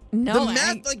is? No,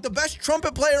 the best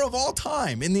trumpet player of all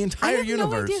time in the entire I have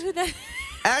universe. No idea who that is.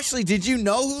 Ashley, did you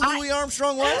know who Louis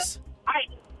Armstrong was?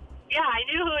 Yeah, I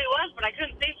knew who he was, but I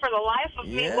couldn't think for the life of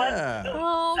me what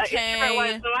the instrument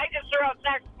was, so I just threw out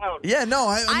saxophone. Yeah, no,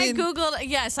 I mean, Googled,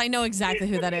 yes, I know exactly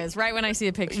who that is, right when I see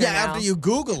a picture Yeah, now. after you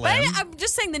Google But him. I'm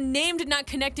just saying the name did not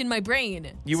connect in my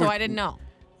brain, so I didn't know.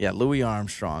 Yeah, Louis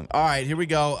Armstrong. All right, here we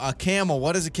go. A camel.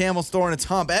 What does a camel store in its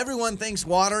hump? Everyone thinks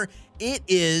water. It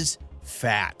is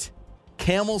fat.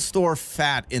 Camels store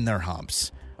fat in their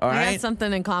humps. All I right. got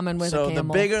something in common with a So camel.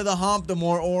 the bigger the hump, the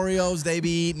more Oreos they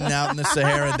be eating out in the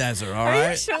Sahara Desert. All right.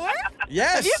 Are you sure?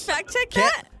 Yes. Have you fact checked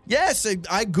that? Yes.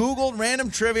 I Googled random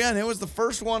trivia, and it was the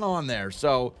first one on there.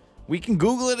 So we can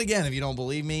Google it again if you don't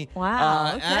believe me.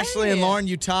 Wow. Okay. Ashley and Lauren,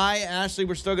 you tie. Ashley,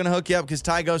 we're still going to hook you up because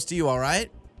tie goes to you. All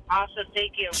right. Awesome,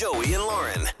 thank you. Joey and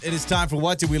Lauren. It is time for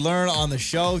What Did We Learn on the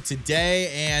show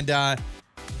today? And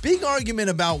big argument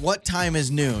about what time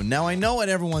is noon. Now, I know what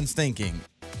everyone's thinking.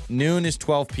 Noon is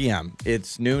 12 p.m.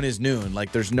 Noon is noon.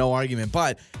 Like, there's no argument.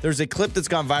 But there's a clip that's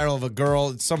gone viral of a girl.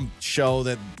 It's some show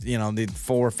that, the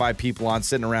 4 or 5 people on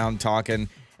sitting around talking.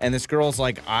 And this girl's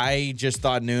like, I just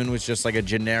thought noon was just like a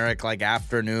generic, like,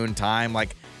 afternoon time.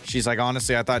 Like, she's like,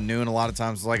 honestly, I thought noon a lot of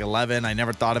times was like 11. I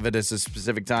never thought of it as a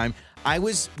specific time. I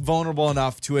was vulnerable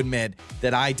enough to admit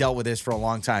that I dealt with this for a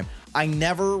long time. I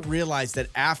never realized that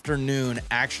afternoon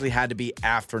actually had to be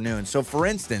afternoon. So, for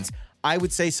instance, I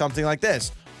would say something like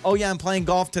this. Oh, yeah, I'm playing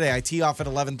golf today. I tee off at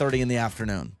 11:30 in the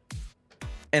afternoon.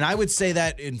 And I would say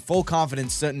that in full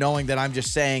confidence, knowing that I'm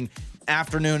just saying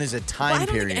afternoon is a time I don't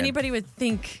period. think anybody would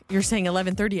think you're saying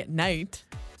 11:30 at night.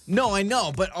 No, I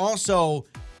know. But also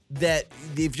that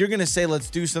if you're going to say let's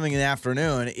do something in the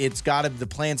afternoon, the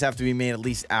plans have to be made at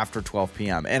least after 12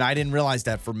 p.m. And I didn't realize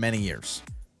that for many years.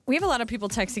 We have a lot of people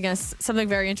texting us something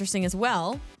very interesting as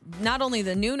well. Not only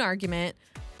the noon argument,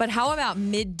 but how about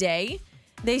midday?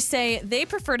 They say they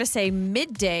prefer to say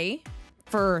midday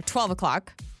for 12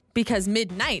 o'clock because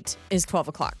midnight is 12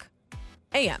 o'clock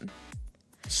a.m.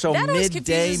 So that always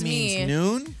midday confuses means me.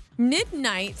 noon?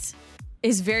 Midnight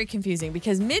is very confusing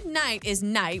because midnight is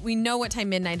night. We know what time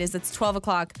midnight is. It's 12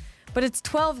 o'clock, but it's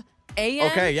 12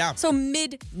 a.m. Okay, yeah. So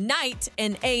midnight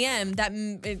and a.m.,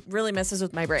 it really messes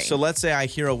with my brain. So let's say I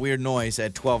hear a weird noise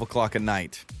at 12 o'clock at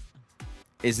night.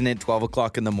 Isn't it 12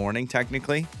 o'clock in the morning,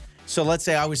 technically? So let's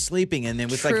say I was sleeping and it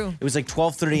was True. like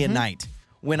 12:30 at night.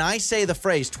 When I say the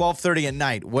phrase 12:30 at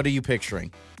night, what are you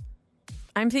picturing?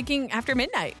 I'm thinking after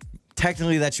midnight.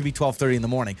 Technically, that should be 12:30 in the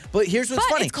morning. But here's what's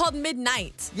But funny. it's called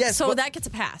midnight. Yes, So but- that gets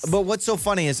a pass. But what's so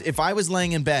funny is if I was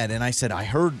laying in bed and I said I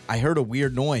heard a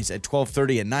weird noise at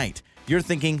 12:30 at night, you're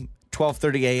thinking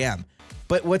 12:30 a.m.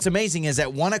 But what's amazing is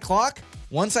at 1 o'clock,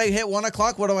 once I hit 1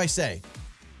 o'clock, what do I say?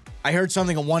 I heard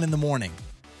something at 1 in the morning.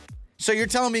 So you're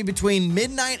telling me between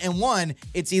midnight and 1,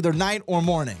 it's either night or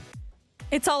morning.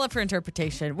 It's all up for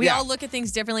interpretation. We all look at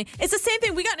things differently. It's the same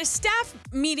thing. We got in a staff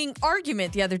meeting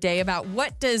argument the other day about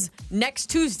what does next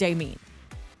Tuesday mean.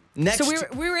 So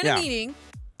we were in a meeting,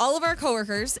 all of our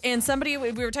coworkers, and we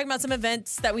were talking about some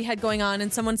events that we had going on,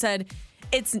 and someone said,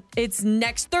 it's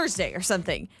next Thursday or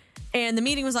something. And the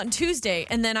meeting was on Tuesday,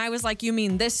 and then I was like, you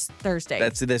mean this Thursday?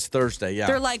 That's this Thursday, yeah.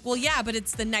 They're like, well, yeah, but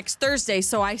it's the next Thursday,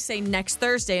 so I say next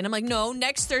Thursday. And I'm like, no,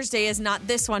 next Thursday is not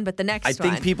this one, but the next one.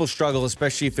 I think people struggle,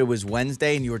 especially if it was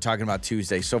Wednesday and you were talking about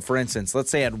Tuesday. So, for instance,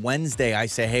 let's say at Wednesday I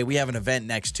say, hey, we have an event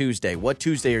next Tuesday. What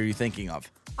Tuesday are you thinking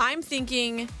of? I'm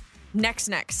thinking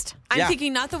next. I'm Yeah.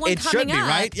 thinking not the one It coming should be, up.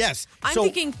 right? Yes. I'm So-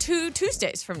 thinking 2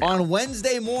 Tuesdays from now. On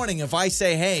Wednesday morning, if I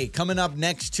say, hey, coming up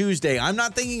next Tuesday, I'm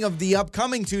not thinking of the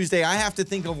upcoming Tuesday. I have to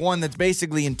think of one that's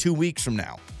basically in 2 weeks from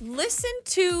now. Listen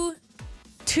to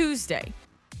Tuesday.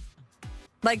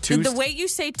 Like the way you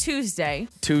say Tuesday,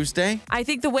 Tuesday? I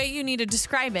think the way you need to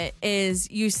describe it is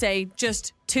you say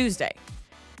just Tuesday.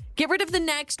 Get rid of the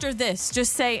next or this.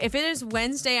 Just say, if it is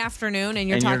Wednesday afternoon and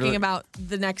you're talking about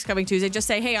the next coming Tuesday, just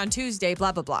say, hey, on Tuesday,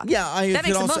 blah, blah, blah. Yeah, that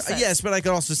makes the most sense. Yes, but I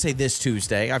could also say this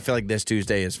Tuesday. I feel like this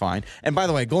Tuesday is fine. And by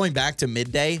the way, going back to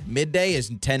midday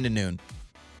is 10 to noon.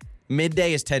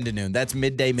 Midday is 10 to noon. That's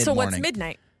midday, mid-morning. So what's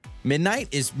midnight? Midnight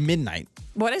is midnight.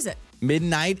 What is it?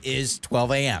 Midnight is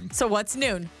 12 a.m. So what's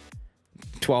noon?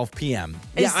 12 p.m.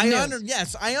 Is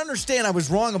I understand I was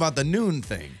wrong about the noon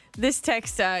thing. This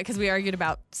text, because we argued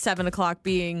about 7 o'clock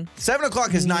being... 7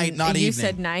 o'clock is night, not evening. You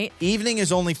said night. Evening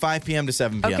is only 5 p.m. to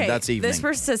 7 p.m. Okay, That's evening. This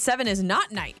person says 7 is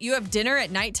not night. You have dinner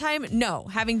at nighttime? No.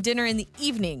 Having dinner in the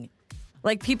evening.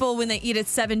 Like people, when they eat at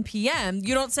 7 p.m.,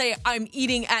 you don't say, I'm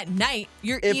eating at night.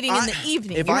 You're eating in the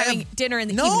evening. You're having dinner in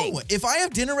the evening. No, if I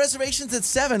have dinner reservations at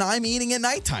 7, I'm eating at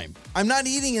nighttime. I'm not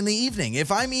eating in the evening.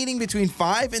 If I'm eating between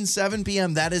 5 and 7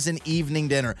 p.m., that is an evening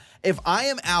dinner. If I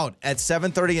am out at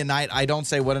 7:30 at night, I don't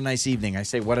say, what a nice evening. I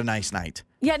say, what a nice night.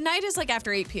 Yeah, night is like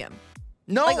after 8 p.m.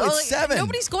 No, it's 7.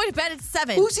 Nobody's going to bed at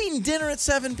 7. Who's eating dinner at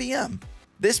 7 p.m.?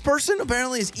 This person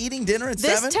apparently is eating dinner at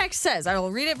 7? This text says, I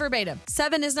will read it verbatim,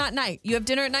 7 is not night. You have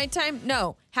dinner at nighttime?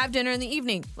 No. Have dinner in the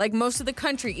evening. Like most of the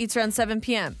country eats around 7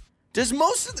 p.m. Does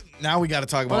most of the... Now we got to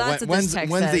talk about when's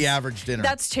the average dinner?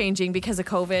 That's changing because of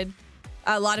COVID.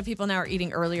 A lot of people now are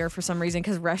eating earlier for some reason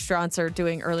because restaurants are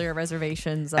doing earlier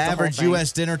reservations. That's average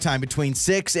U.S. dinner time between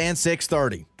 6 and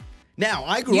 6:30. Now,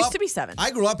 used to be 7.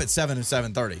 I grew up at 7 and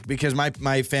 7:30 because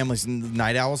my family's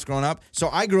night owls growing up. So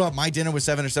I grew up, my dinner was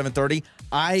 7 or 7:30.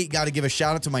 I got to give a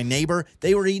shout out to my neighbor.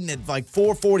 They were eating at like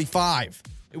 4:45.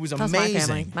 It was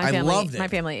amazing. My family. I loved it. My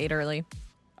family ate early.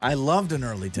 I loved an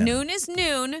early dinner. Noon is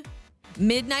noon.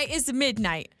 Midnight is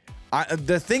midnight.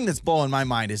 The thing that's blowing my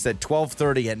mind is that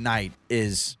 12:30 at night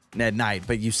is at night,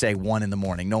 but you say 1 in the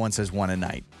morning. No one says 1 at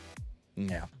night.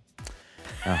 Yeah.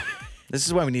 This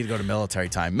is why we need to go to military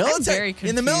time. I'm very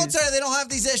confused. In the military, they don't have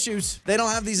these issues. They don't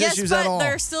have these issues at all. Yes, but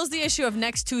there still is the issue of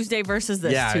next Tuesday versus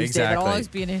this Tuesday. Exactly. That'll always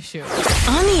be an issue.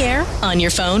 On the air, on your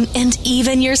phone, and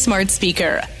even your smart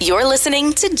speaker. You're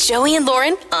listening to Joey and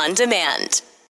Lauren on Demand.